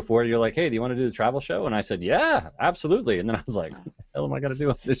podcast before. You're like, hey, do you want to do the travel show? And I said, yeah, absolutely. And then I was like, what the hell am I going to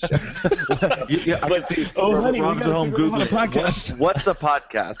do on this show? Honey, Rob's at home Googling a podcast. What's a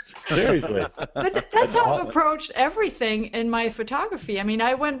podcast? Seriously. But that's how I've approached everything in my photography. I mean,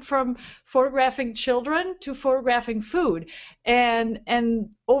 I went from photographing children to photographing food. And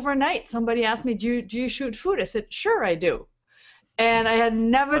overnight, somebody asked me, do you shoot food? I said, sure, I do. And I had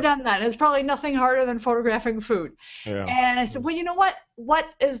never done that. It's probably nothing harder than photographing food. Yeah. And I said, well, you know what? What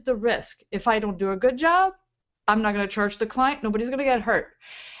is the risk? If I don't do a good job, I'm not going to charge the client. Nobody's going to get hurt.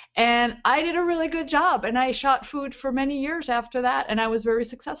 And I did a really good job. And I shot food for many years after that. And I was very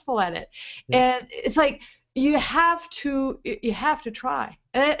successful at it. Yeah. And it's like you have to try.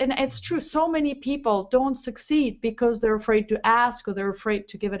 And it's true. So many people don't succeed because they're afraid to ask or they're afraid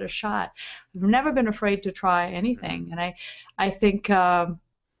to give it a shot. I've never been afraid to try anything. And I think,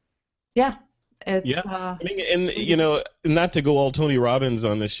 it's... I mean, not to go all Tony Robbins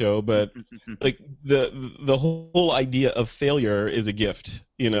on this show, but like the whole idea of failure is a gift.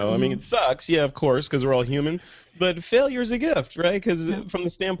 I mean, it sucks, of course, because we're all human, but failure is a gift, right? Because from the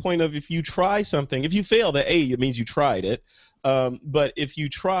standpoint of if you try something, if you fail, it means you tried it. But if you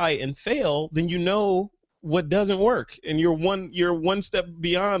try and fail, then you know what doesn't work, and you're one step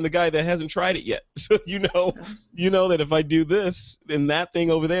beyond the guy that hasn't tried it yet. So you know that if I do this and that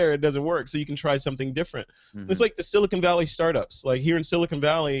thing over there, it doesn't work. So you can try something different. It's like the Silicon Valley startups. Like here in Silicon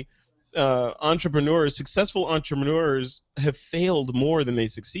Valley, successful entrepreneurs have failed more than they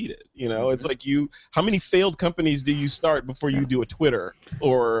succeeded. It's like how many failed companies do you start before you do a Twitter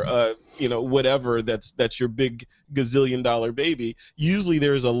or whatever that's your big gazillion-dollar baby? Usually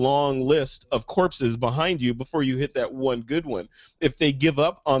there's a long list of corpses behind you before you hit that one good one. If they give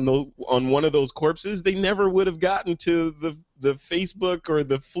up on one of those corpses, they never would have gotten to the Facebook or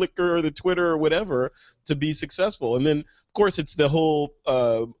the Flickr or the Twitter or whatever to be successful. And then, of course, it's the whole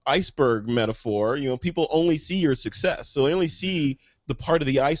iceberg metaphor. People only see your success, so they only see the part of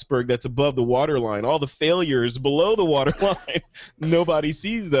the iceberg that's above the waterline. All the failures below the waterline, nobody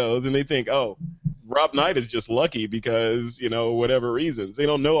sees those, and they think, oh, Rob Knight is just lucky because, whatever reasons. They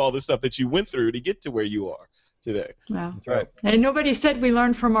don't know all the stuff that you went through to get to where you are today. Yeah. That's right. And nobody said we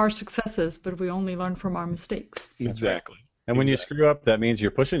learn from our successes, but we only learn from our mistakes. Exactly. And when you screw up, that means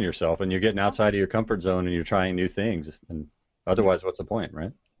you're pushing yourself and you're getting outside of your comfort zone and you're trying new things. And otherwise, what's the point,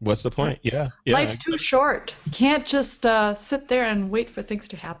 right? What's the point? Yeah. Life's too short. You can't just sit there and wait for things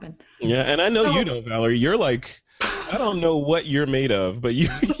to happen. Yeah, and I know you know, Valerie. You're like, I don't know what you're made of, but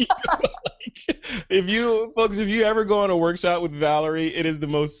if you ever go on a workshop with Valerie, it is the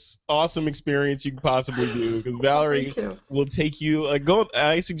most awesome experience you can possibly do, because Valerie will take you.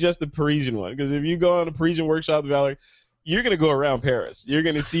 I suggest the Parisian one, because if you go on a Parisian workshop with Valerie, you're going to go around Paris. You're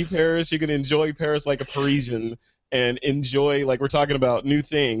going to see Paris. You're going to enjoy Paris like a Parisian and enjoy, like we're talking about, new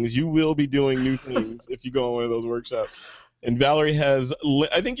things. You will be doing new things if you go on one of those workshops. And Valerie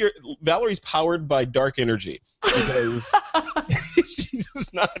Valerie's powered by dark energy, because she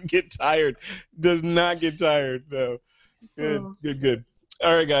does not get tired. Does not get tired. No. Good.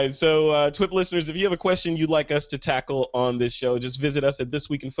 All right, guys. So, TWIP listeners, if you have a question you'd like us to tackle on this show, just visit us at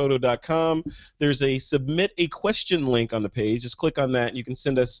thisweekinphoto.com. There's a submit a question link on the page. Just click on that, and you can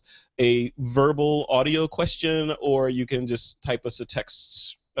send us a verbal audio question, or you can just type us a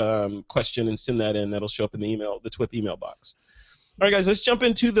text question and send that in. That'll show up in the TWIP email box. All right, guys, let's jump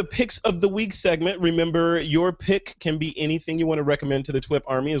into the Picks of the Week segment. Remember, your pick can be anything you want to recommend to the TWIP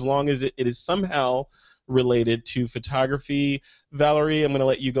Army, as long as it is somehow related to photography. Valerie, I'm going to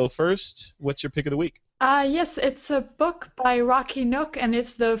let you go first. What's your pick of the week? Yes, it's a book by Rocky Nook, and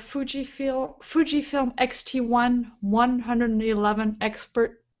it's the Fujifilm X-T1 111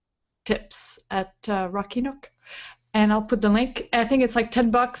 Expert Tips at Rocky Nook. And I'll put the link. I think it's like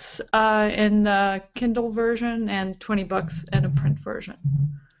 $10 in the Kindle version and $20 in a print version.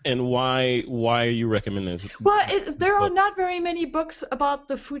 And why are you recommending this? Well, there are not very many books about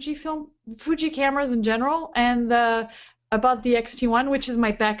the Fuji cameras in general, and the bought the X-T1, which is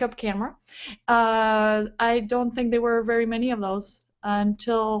my backup camera. I don't think there were very many of those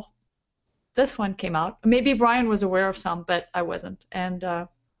until this one came out. Maybe Bryan was aware of some, but I wasn't. And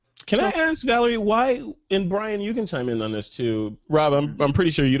can I ask Valerie why? And Bryan, you can chime in on this too. Rob, I'm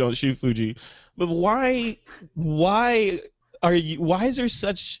pretty sure you don't shoot Fuji, but why is there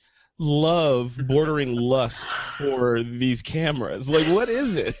such love bordering lust for these cameras? Like, what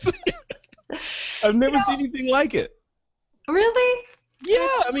is it? I've never seen anything like it. Really? Yeah,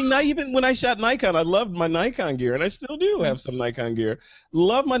 I mean, not even when I shot Nikon, I loved my Nikon gear, and I still do have some Nikon gear.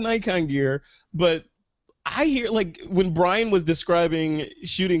 Love my Nikon gear, but I hear, like, when Bryan was describing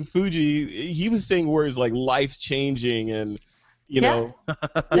shooting Fuji, he was saying words like life-changing and, you know.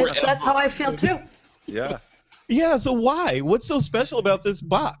 That's how I feel too. Yeah. Yeah, so why? What's so special about this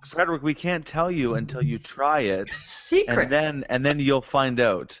box? Frederick, we can't tell you until you try it. Secret. And then you'll find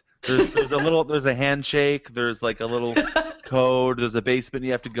out. There's a handshake, there's like a little code, there's a basement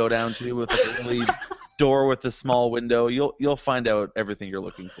you have to go down to with like a really door with a small window. You'll find out everything you're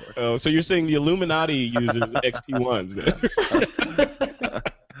looking for. Oh, so you're saying the Illuminati uses XT1s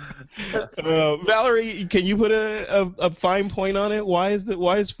then? Valerie, can you put a fine point on it? Why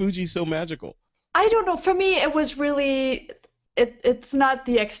is Fuji so magical? I don't know. For me, it was really it's not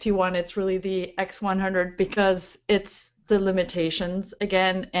the X-T1. It's really the X100 because it's the limitations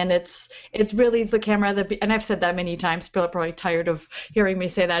again, and it really is the camera that and I've said that many times. People are probably tired of hearing me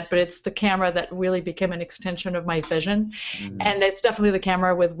say that, but it's the camera that really became an extension of my vision, and it's definitely the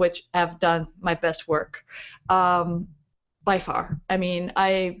camera with which I've done my best work, by far. I mean,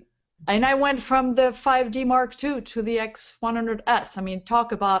 I went from the 5D Mark II to the X100S. I mean,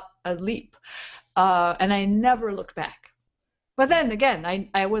 talk about a leap, and I never looked back. But then again,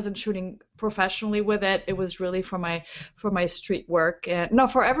 I wasn't shooting professionally with it. It was really for my street work, and no,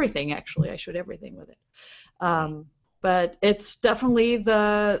 for everything actually. I shoot everything with it. But it's definitely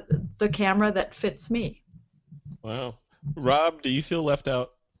the camera that fits me. Wow, Rob, do you feel left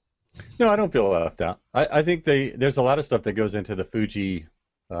out? No, I don't feel left out. I think there's a lot of stuff that goes into the Fuji,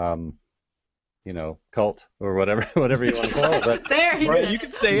 cult or whatever you want to call it. But there, you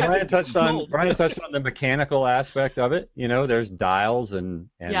can say it. Brian touched on the mechanical aspect of it. You know, there's dials and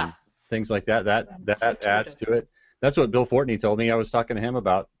things like that. That adds to it. That's what Bill Fortney told me. I was talking to him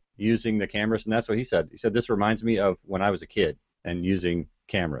about using the cameras, and that's what he said. He said, this reminds me of when I was a kid and using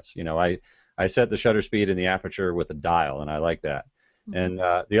cameras. You know, I set the shutter speed and the aperture with a dial, and I like that. And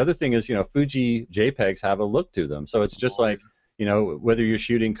the other thing is, Fuji JPEGs have a look to them. So it's just like, whether you're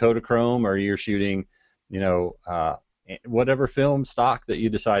shooting Kodachrome or you're shooting, whatever film stock that you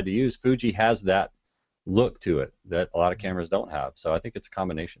decide to use, Fuji has that look to it that a lot of cameras don't have. So I think it's a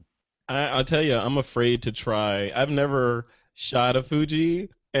combination. I'll tell you, I'm afraid to try. I've never shot a Fuji,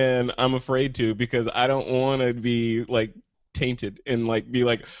 and I'm afraid to because I don't want to be like tainted and like be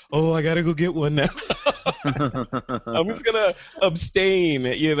like, oh, I gotta go get one now. I'm just gonna abstain.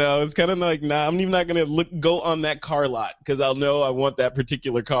 It's kind of like, nah, I'm even not gonna go on that car lot because I'll know I want that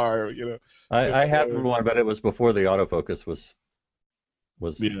particular car. I had one, but it was before the autofocus was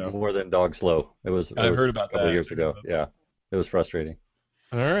more than dog slow. I heard about a couple of years ago. Yeah, it was frustrating.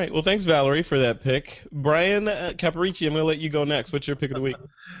 All right. Well, thanks, Valerie, for that pick. Bryan Caporicci, I'm going to let you go next. What's your pick of the week?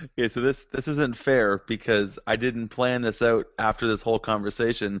 Okay, so this isn't fair because I didn't plan this out after this whole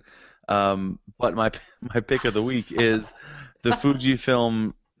conversation. But my pick of the week is the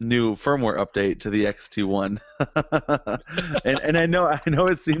Fujifilm new firmware update to the X-T1. and I know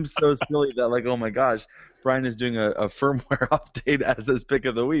it seems so silly that, like, oh my gosh, Bryan is doing a firmware update as his pick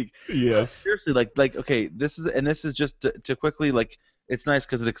of the week. Yes. Seriously, like okay, this is just to quickly, like, it's nice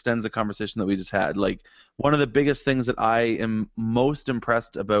because it extends the conversation that we just had. Like, one of the biggest things that I am most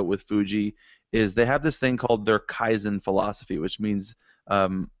impressed about with Fuji is they have this thing called their Kaizen philosophy, which means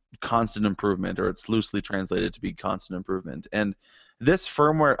constant improvement, or it's loosely translated to be constant improvement. And this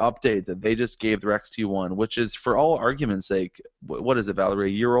firmware update that they just gave their X-T1, which is, for all argument's sake, what is it, Valerie,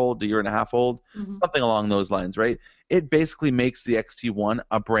 a year old, a year and a half old? Mm-hmm. Something along those lines, right? It basically makes the X-T1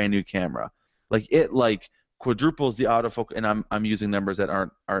 a brand new camera. Like, it, like, quadruples the autofocus, and I'm using numbers that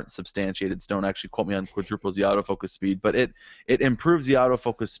aren't substantiated, so don't actually quote me on quadruples the autofocus speed, but it improves the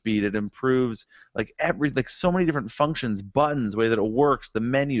autofocus speed. It improves like so many different functions, buttons, the way that it works, the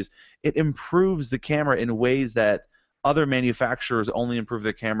menus. It improves the camera in ways that other manufacturers only improve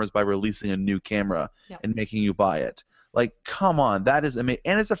their cameras by releasing a new camera and making you buy it. Like, come on, that is amazing,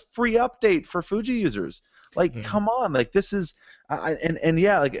 and it's a free update for Fuji users. Like, come on, like, this is, and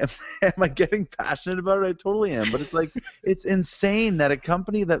yeah, like, am I getting passionate about it? I totally am, but it's like, it's insane that a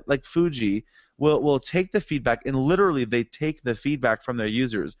company that, like Fuji, will take the feedback, and literally they take the feedback from their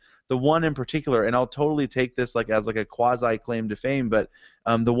users. The one in particular, and I'll totally take this as a quasi claim to fame, but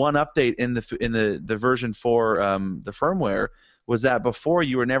the one update in the version 4 the firmware was that before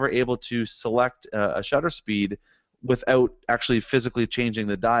you were never able to select a shutter speed without actually physically changing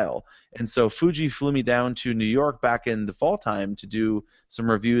the dial. And so Fuji flew me down to New York back in the fall time to do some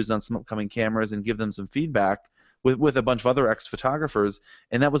reviews on some upcoming cameras and give them some feedback with a bunch of other ex-photographers.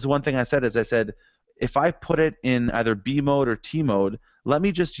 And that was the one thing I said, if I put it in either B mode or T mode, let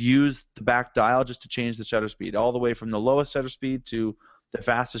me just use the back dial just to change the shutter speed, all the way from the lowest shutter speed to the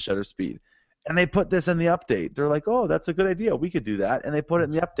fastest shutter speed. And they put this in the update. They're like, oh, that's a good idea. We could do that. And they put it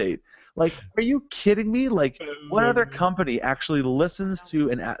in the update. Like, are you kidding me? Like, what other company actually listens to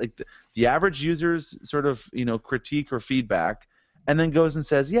the average user's sort of, critique or feedback, and then goes and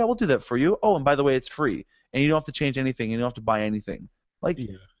says, yeah, we'll do that for you. Oh, and by the way, it's free. And you don't have to change anything. You don't have to buy anything. Like,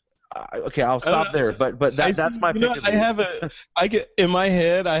 yeah. Okay, I'll stop there. But that's my pick. I get in my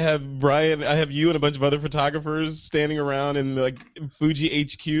head. I have Bryan. I have you and a bunch of other photographers standing around in Fuji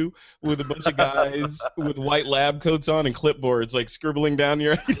HQ with a bunch of guys with white lab coats on and clipboards, scribbling down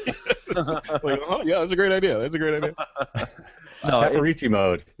your ideas. Oh yeah, that's a great idea. That's a great idea. No, Caporicci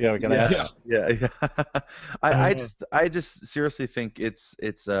mode. Yeah, we're gonna. Yeah. I just seriously think it's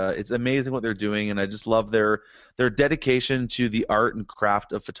amazing what they're doing, and I just love their dedication to the art and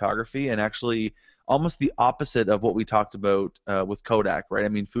craft of photography, and actually almost the opposite of what we talked about with Kodak, right? I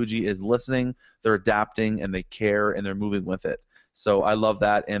mean, Fuji is listening, they're adapting, and they care, and they're moving with it. So I love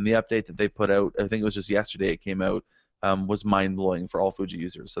that, and the update that they put out, I think it was just yesterday it came out, was mind-blowing for all Fuji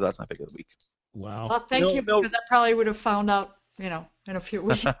users. So that's my pick of the week. Wow. Well, thank you, because I probably would have found out, in a few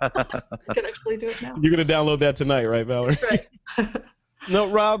weeks. I can actually do it now. You're going to download that tonight, right, Valerie? Right. No,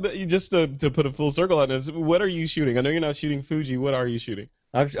 Rob, just to put a full circle on this, what are you shooting? I know you're not shooting Fuji. What are you shooting?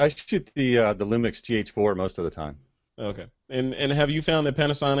 I shoot the Lumix GH4 most of the time. Okay. And have you found that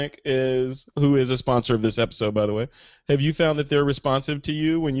Panasonic who is a sponsor of this episode, by the way, have you found that they're responsive to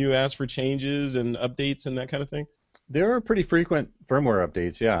you when you ask for changes and updates and that kind of thing? There are pretty frequent firmware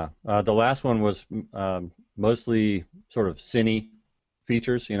updates, yeah. The last one was mostly sort of cine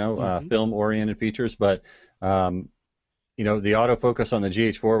features, film-oriented features, but the autofocus on the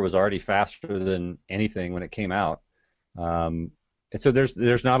GH4 was already faster than anything when it came out. And so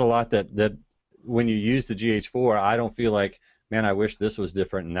there's not a lot that when you use the GH4, I don't feel like, man, I wish this was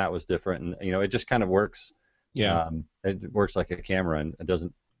different and that was different, and it just kind of works. Yeah. It works like a camera, and it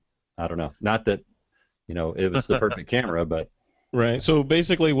doesn't. I don't know. Not that it was the perfect camera, but. Right. So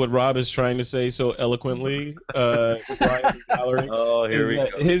basically, what Rob is trying to say so eloquently, Bryan and Valerie, oh, here we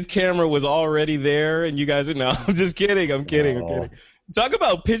go. His camera was already there, and you guys are now. I'm just kidding. I'm kidding. Talk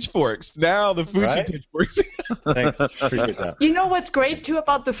about pitchforks. Now the Fuji pitchforks. Thanks. Appreciate that. You know what's great too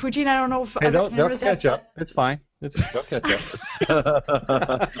about the Fuji, and I don't know if they'll catch up. It's fine. They'll catch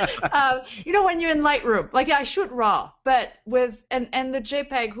up. When you're in Lightroom, I shoot RAW, but with and the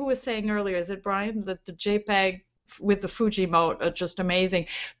JPEG. Who was saying earlier? Is it Bryan that the JPEG with the Fuji mode are just amazing?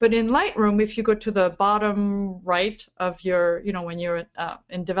 But in Lightroom, if you go to the bottom right of your, when you're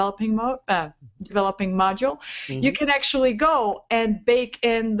in developing mode, developing module, you can actually go and bake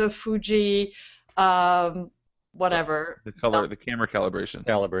in the Fuji, whatever. The color, the camera calibration.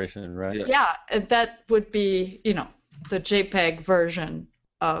 Calibration, right? Yeah, that would be, the JPEG version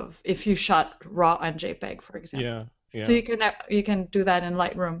of if you shot RAW and JPEG, for example. Yeah. So you can do that in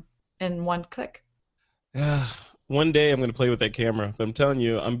Lightroom in one click. Yeah. One day I'm going to play with that camera, but I'm telling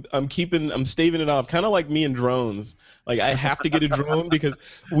you, I'm staving it off, kind of like me and drones. I have to get a drone because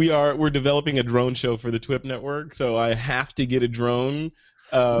we're developing a drone show for the TWIP network, so I have to get a drone.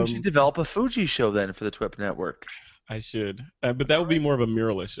 We should develop a Fuji show then for the TWIP network. I should, but that would be more of a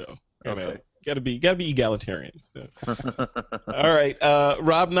mirrorless show. Okay. Gotta be egalitarian. So. All right,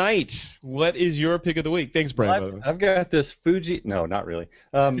 Rob Knight, what is your pick of the week? Thanks, Bryan. I've got this Fuji. No, not really.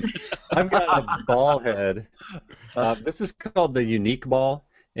 I've got a ball head. This is called the Unique Ball,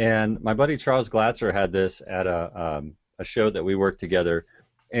 and my buddy Charles Glatzer had this at a show that we worked together,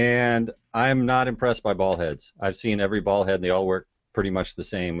 and I'm not impressed by ball heads. I've seen every ball head, and they all work pretty much the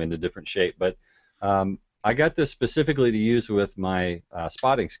same in a different shape, but I got this specifically to use with my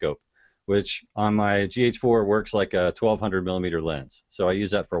spotting scope, which on my GH4 works like a 1200 millimeter lens. So I use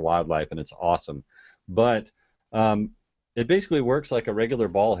that for wildlife, and it's awesome. But it basically works like a regular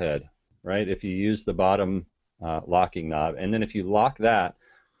ball head, right? If you use the bottom locking knob, and then if you lock that,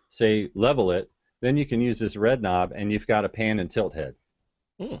 say level it, then you can use this red knob, and you've got a pan and tilt head.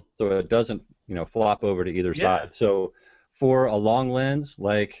 So it doesn't flop over to either side. So for a long lens,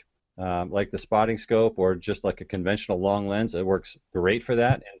 like like the spotting scope or just like a conventional long lens. It works great for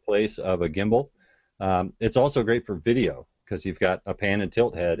that in place of a gimbal. It's also great for video because you've got a pan and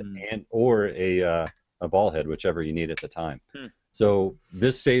tilt head and or a ball head, whichever you need at the time. So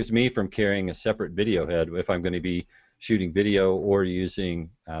this saves me from carrying a separate video head if I'm going to be shooting video or using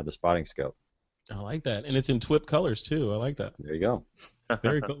the spotting scope. I like that, and it's in TWIP colors too. I like that. There you go.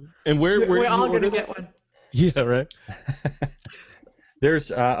 Very cool. And where We're did you all going order to get that? one. Yeah, right.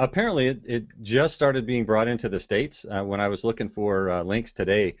 There's apparently it just started being brought into the States. When I was looking for links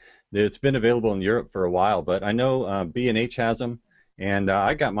today, it's been available in Europe for a while, but I know B&H has them, and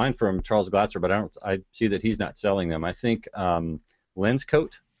I got mine from Charles Glatzer, but I see that he's not selling them. I think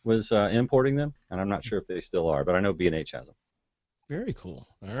Lenscoat was importing them, and I'm not sure if they still are, but I know B&H has them. Very cool.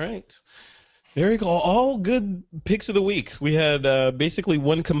 All right. Very cool. All good picks of the week. We had basically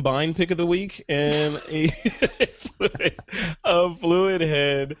one combined pick of the week and a fluid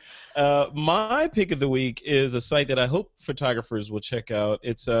head. My pick of the week is a site that I hope photographers will check out.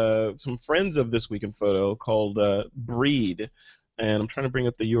 It's some friends of This Week in Photo called Breed, and I'm trying to bring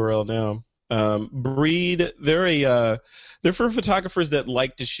up the URL now. Breed, they're for photographers that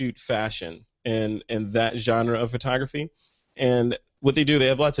like to shoot fashion and that genre of photography. And what they do, they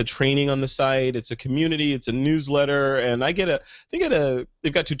have lots of training on the site. It's a community, it's a newsletter, and they've got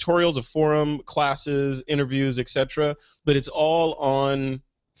tutorials, a forum, classes, interviews, etc. But it's all on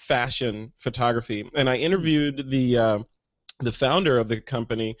fashion photography. And I interviewed the founder of the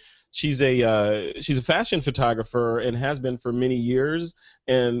company. She's a fashion photographer and has been for many years.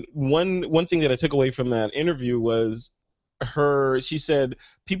 And one thing that I took away from that interview was she said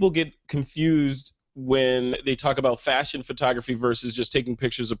people get confused when they talk about fashion photography versus just taking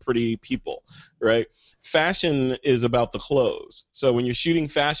pictures of pretty people, right? Fashion is about the clothes. So when you're shooting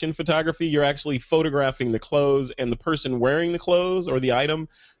fashion photography, you're actually photographing the clothes, and the person wearing the clothes or the item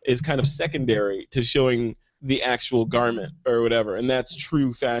is kind of secondary to showing the actual garment or whatever, and that's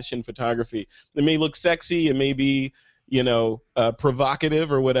true fashion photography. It may look sexy, it may be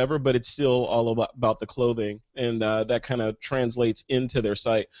provocative or whatever, but it's still all about the clothing, and that kind of translates into their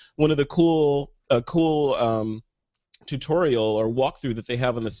site. One of the cool tutorial or walkthrough that they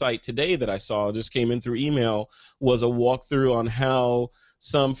have on the site today that I saw, just came in through email, was a walkthrough on how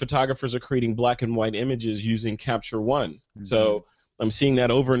some photographers are creating black and white images using Capture One. Mm-hmm. So I'm seeing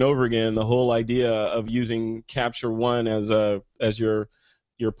that over and over again, the whole idea of using Capture One as your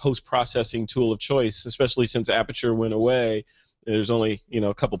post-processing tool of choice, especially since Aperture went away. There's only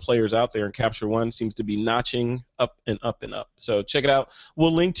a couple players out there, and Capture One seems to be notching up and up and up. So check it out.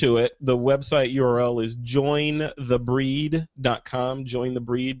 We'll link to it. The website URL is jointhebreed.com,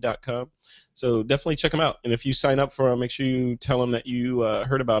 jointhebreed.com. So definitely check them out. And if you sign up for them, make sure you tell them that you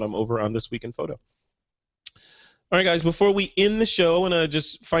heard about them over on This Week in Photo. All right, guys, before we end the show, I want to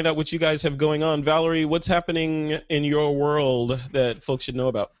just find out what you guys have going on. Valerie, what's happening in your world that folks should know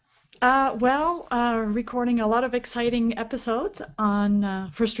about? Recording a lot of exciting episodes on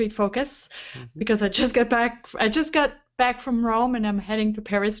for Street Focus, because I just got back from Rome, and I'm heading to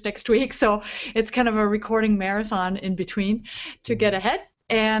Paris next week, so it's kind of a recording marathon in between to get ahead.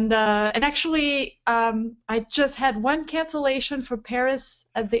 And actually, I just had one cancellation for Paris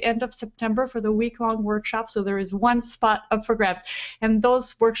at the end of September for the week-long workshop, so there is one spot up for grabs, and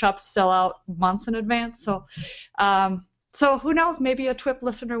those workshops sell out months in advance. So who knows? Maybe a TWIP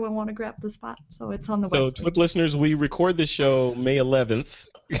listener will want to grab the spot. So it's on the website. So TWIP listeners, we record this show May 11th.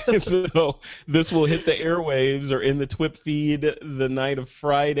 So this will hit the airwaves or in the TWIP feed the night of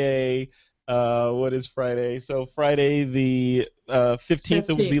Friday. What is Friday? So Friday the 15th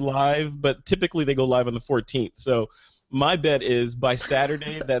it will be live, but typically they go live on the 14th. So my bet is by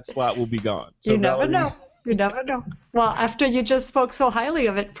Saturday that slot will be gone. So you never know. You never know. Well, after you just spoke so highly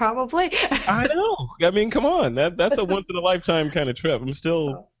of it, probably. I know. I mean, come on. That's a once-in-a-lifetime kind of trip. I'm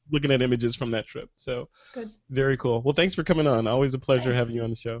still looking at images from that trip. So good. Very cool. Well, thanks for coming on. Always a pleasure having you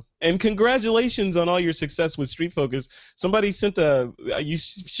on the show. And congratulations on all your success with Street Focus. Somebody you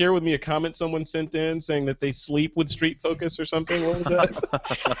share with me a comment someone sent in saying that they sleep with Street Focus or something. What was that?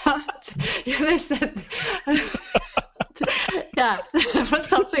 Yeah, they said... Yeah,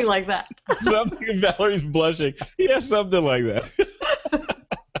 something like that. Something. Valerie's blushing. Yeah, something like that.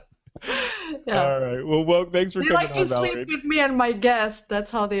 Yeah. All right. Well, thanks for coming on, Valerie. They like to sleep with me and my guests.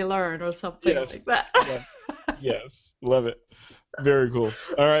 That's how they learn, or something like that. Yeah. Yes, love it. Very cool.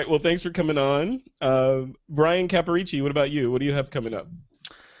 All right. Well, thanks for coming on. Bryan Caporicci, what about you? What do you have coming up?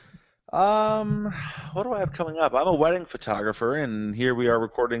 What do I have coming up? I'm a wedding photographer, and here we are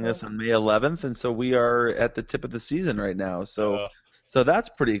recording this on May 11th, and so we are at the tip of the season right now. So So that's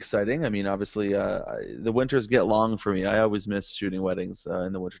pretty exciting. I mean, obviously, the winters get long for me. I always miss shooting weddings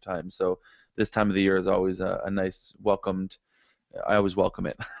in the wintertime. So this time of the year is always a nice welcomed. I always welcome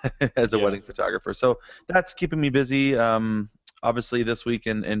it as a wedding photographer. So that's keeping me busy. Obviously, this week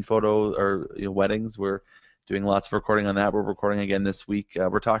in photo or weddings, we're doing lots of recording on that. We're recording again this week.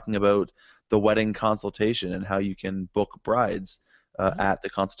 We're talking about the wedding consultation and how you can book brides at the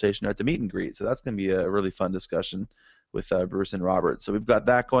consultation or at the meet and greet. So that's going to be a really fun discussion with Bruce and Robert. So we've got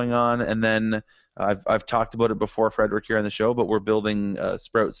that going on, and then I've talked about it before, Frederick, here on the show, but we're building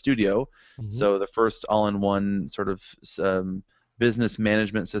Sprout Studio. So the first all-in-one sort of business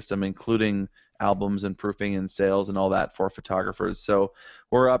management system, including albums and proofing and sales and all that for photographers. So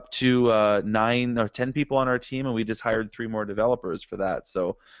we're up to 9 or 10 people on our team, and we just hired 3 more developers for that.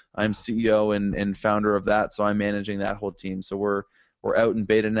 So I'm CEO and founder of that, so I'm managing that whole team. So we're out in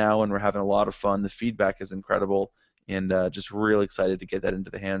beta now, and we're having a lot of fun. The feedback is incredible, and just really excited to get that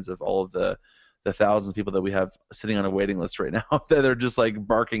into the hands of all of the thousands of people that we have sitting on a waiting list right now that are just like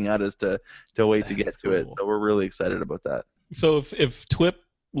barking at us to wait to get to it. So we're really excited about that. So if TWIP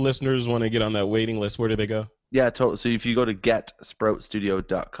listeners want to get on that waiting list, where do they go? Yeah, totally. So if you go to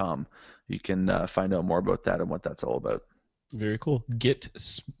getsproutstudio.com, you can find out more about that and what that's all about. Very cool.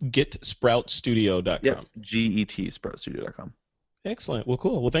 Getsproutstudio.com. Yep, GET-sproutstudio.com. Excellent. Well,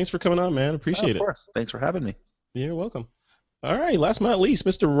 cool. Well, thanks for coming on, man. Appreciate it. Of course. Thanks for having me. You're welcome. All right. Last but not least,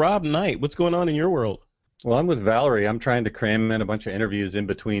 Mr. Rob Knight. What's going on in your world? Well, I'm with Valerie. I'm trying to cram in a bunch of interviews in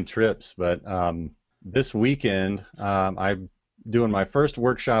between trips, but this weekend I'm doing my first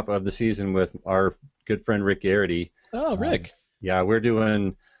workshop of the season with our good friend Rick Garrity. Oh, Rick. Yeah, we're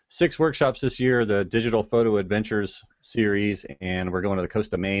doing 6 workshops this year, the Digital Photo Adventures series, and we're going to the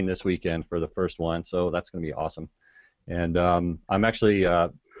coast of Maine this weekend for the first one, so that's going to be awesome. And I'm actually,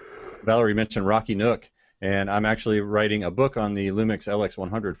 Valerie mentioned Rocky Nook, and I'm actually writing a book on the Lumix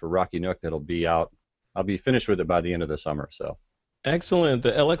LX100 for Rocky Nook that'll be out. I'll be finished with it by the end of the summer. So. Excellent.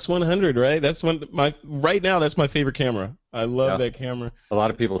 The LX100, right? That's right now that's my favorite camera. I love that camera. A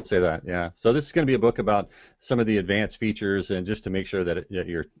lot of people say that, yeah. So this is going to be a book about some of the advanced features, and just to make sure that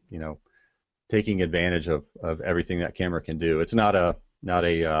you're taking advantage of everything that camera can do. It's not a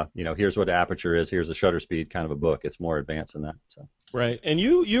here's what aperture is, here's the shutter speed kind of a book. It's more advanced than that. So. Right. And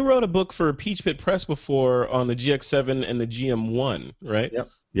you wrote a book for Peach Pit Press before on the GX7 and the GM1, right? Yep.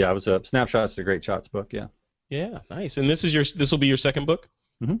 Yeah, it was a Snapshots to Great Shots book, yeah. Yeah, nice. And this will be your second book?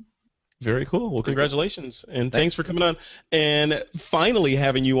 Mm-hmm. Very cool. Well, congratulations, and thanks for coming on, and finally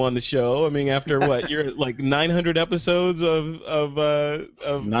having you on the show. I mean, after what, you're like 900 episodes of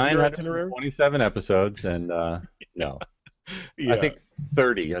 927 episodes, and no, yeah. I think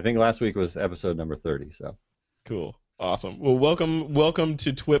 30. I think last week was episode number 30. So cool, awesome. Well, welcome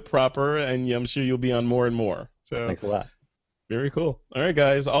to TWIP proper, and I'm sure you'll be on more and more. So thanks a lot. Very cool. All right,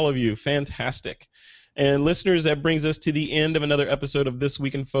 guys, all of you, fantastic. And listeners, that brings us to the end of another episode of This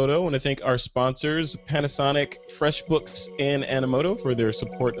Week in Photo. I want to thank our sponsors, Panasonic, FreshBooks, and Animoto for their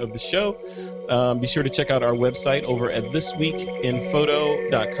support of the show. Be sure to check out our website over at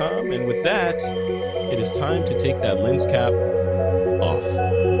thisweekinphoto.com. And with that, it is time to take that lens cap off.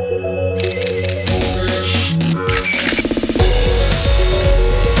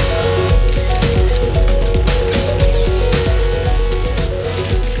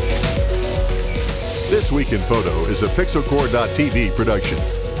 This Week in Photo is a Pixelcore.tv production,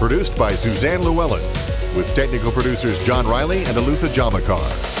 produced by Suzanne Llewellyn, with technical producers John Riley and Alutha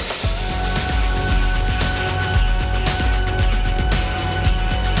Jamakar.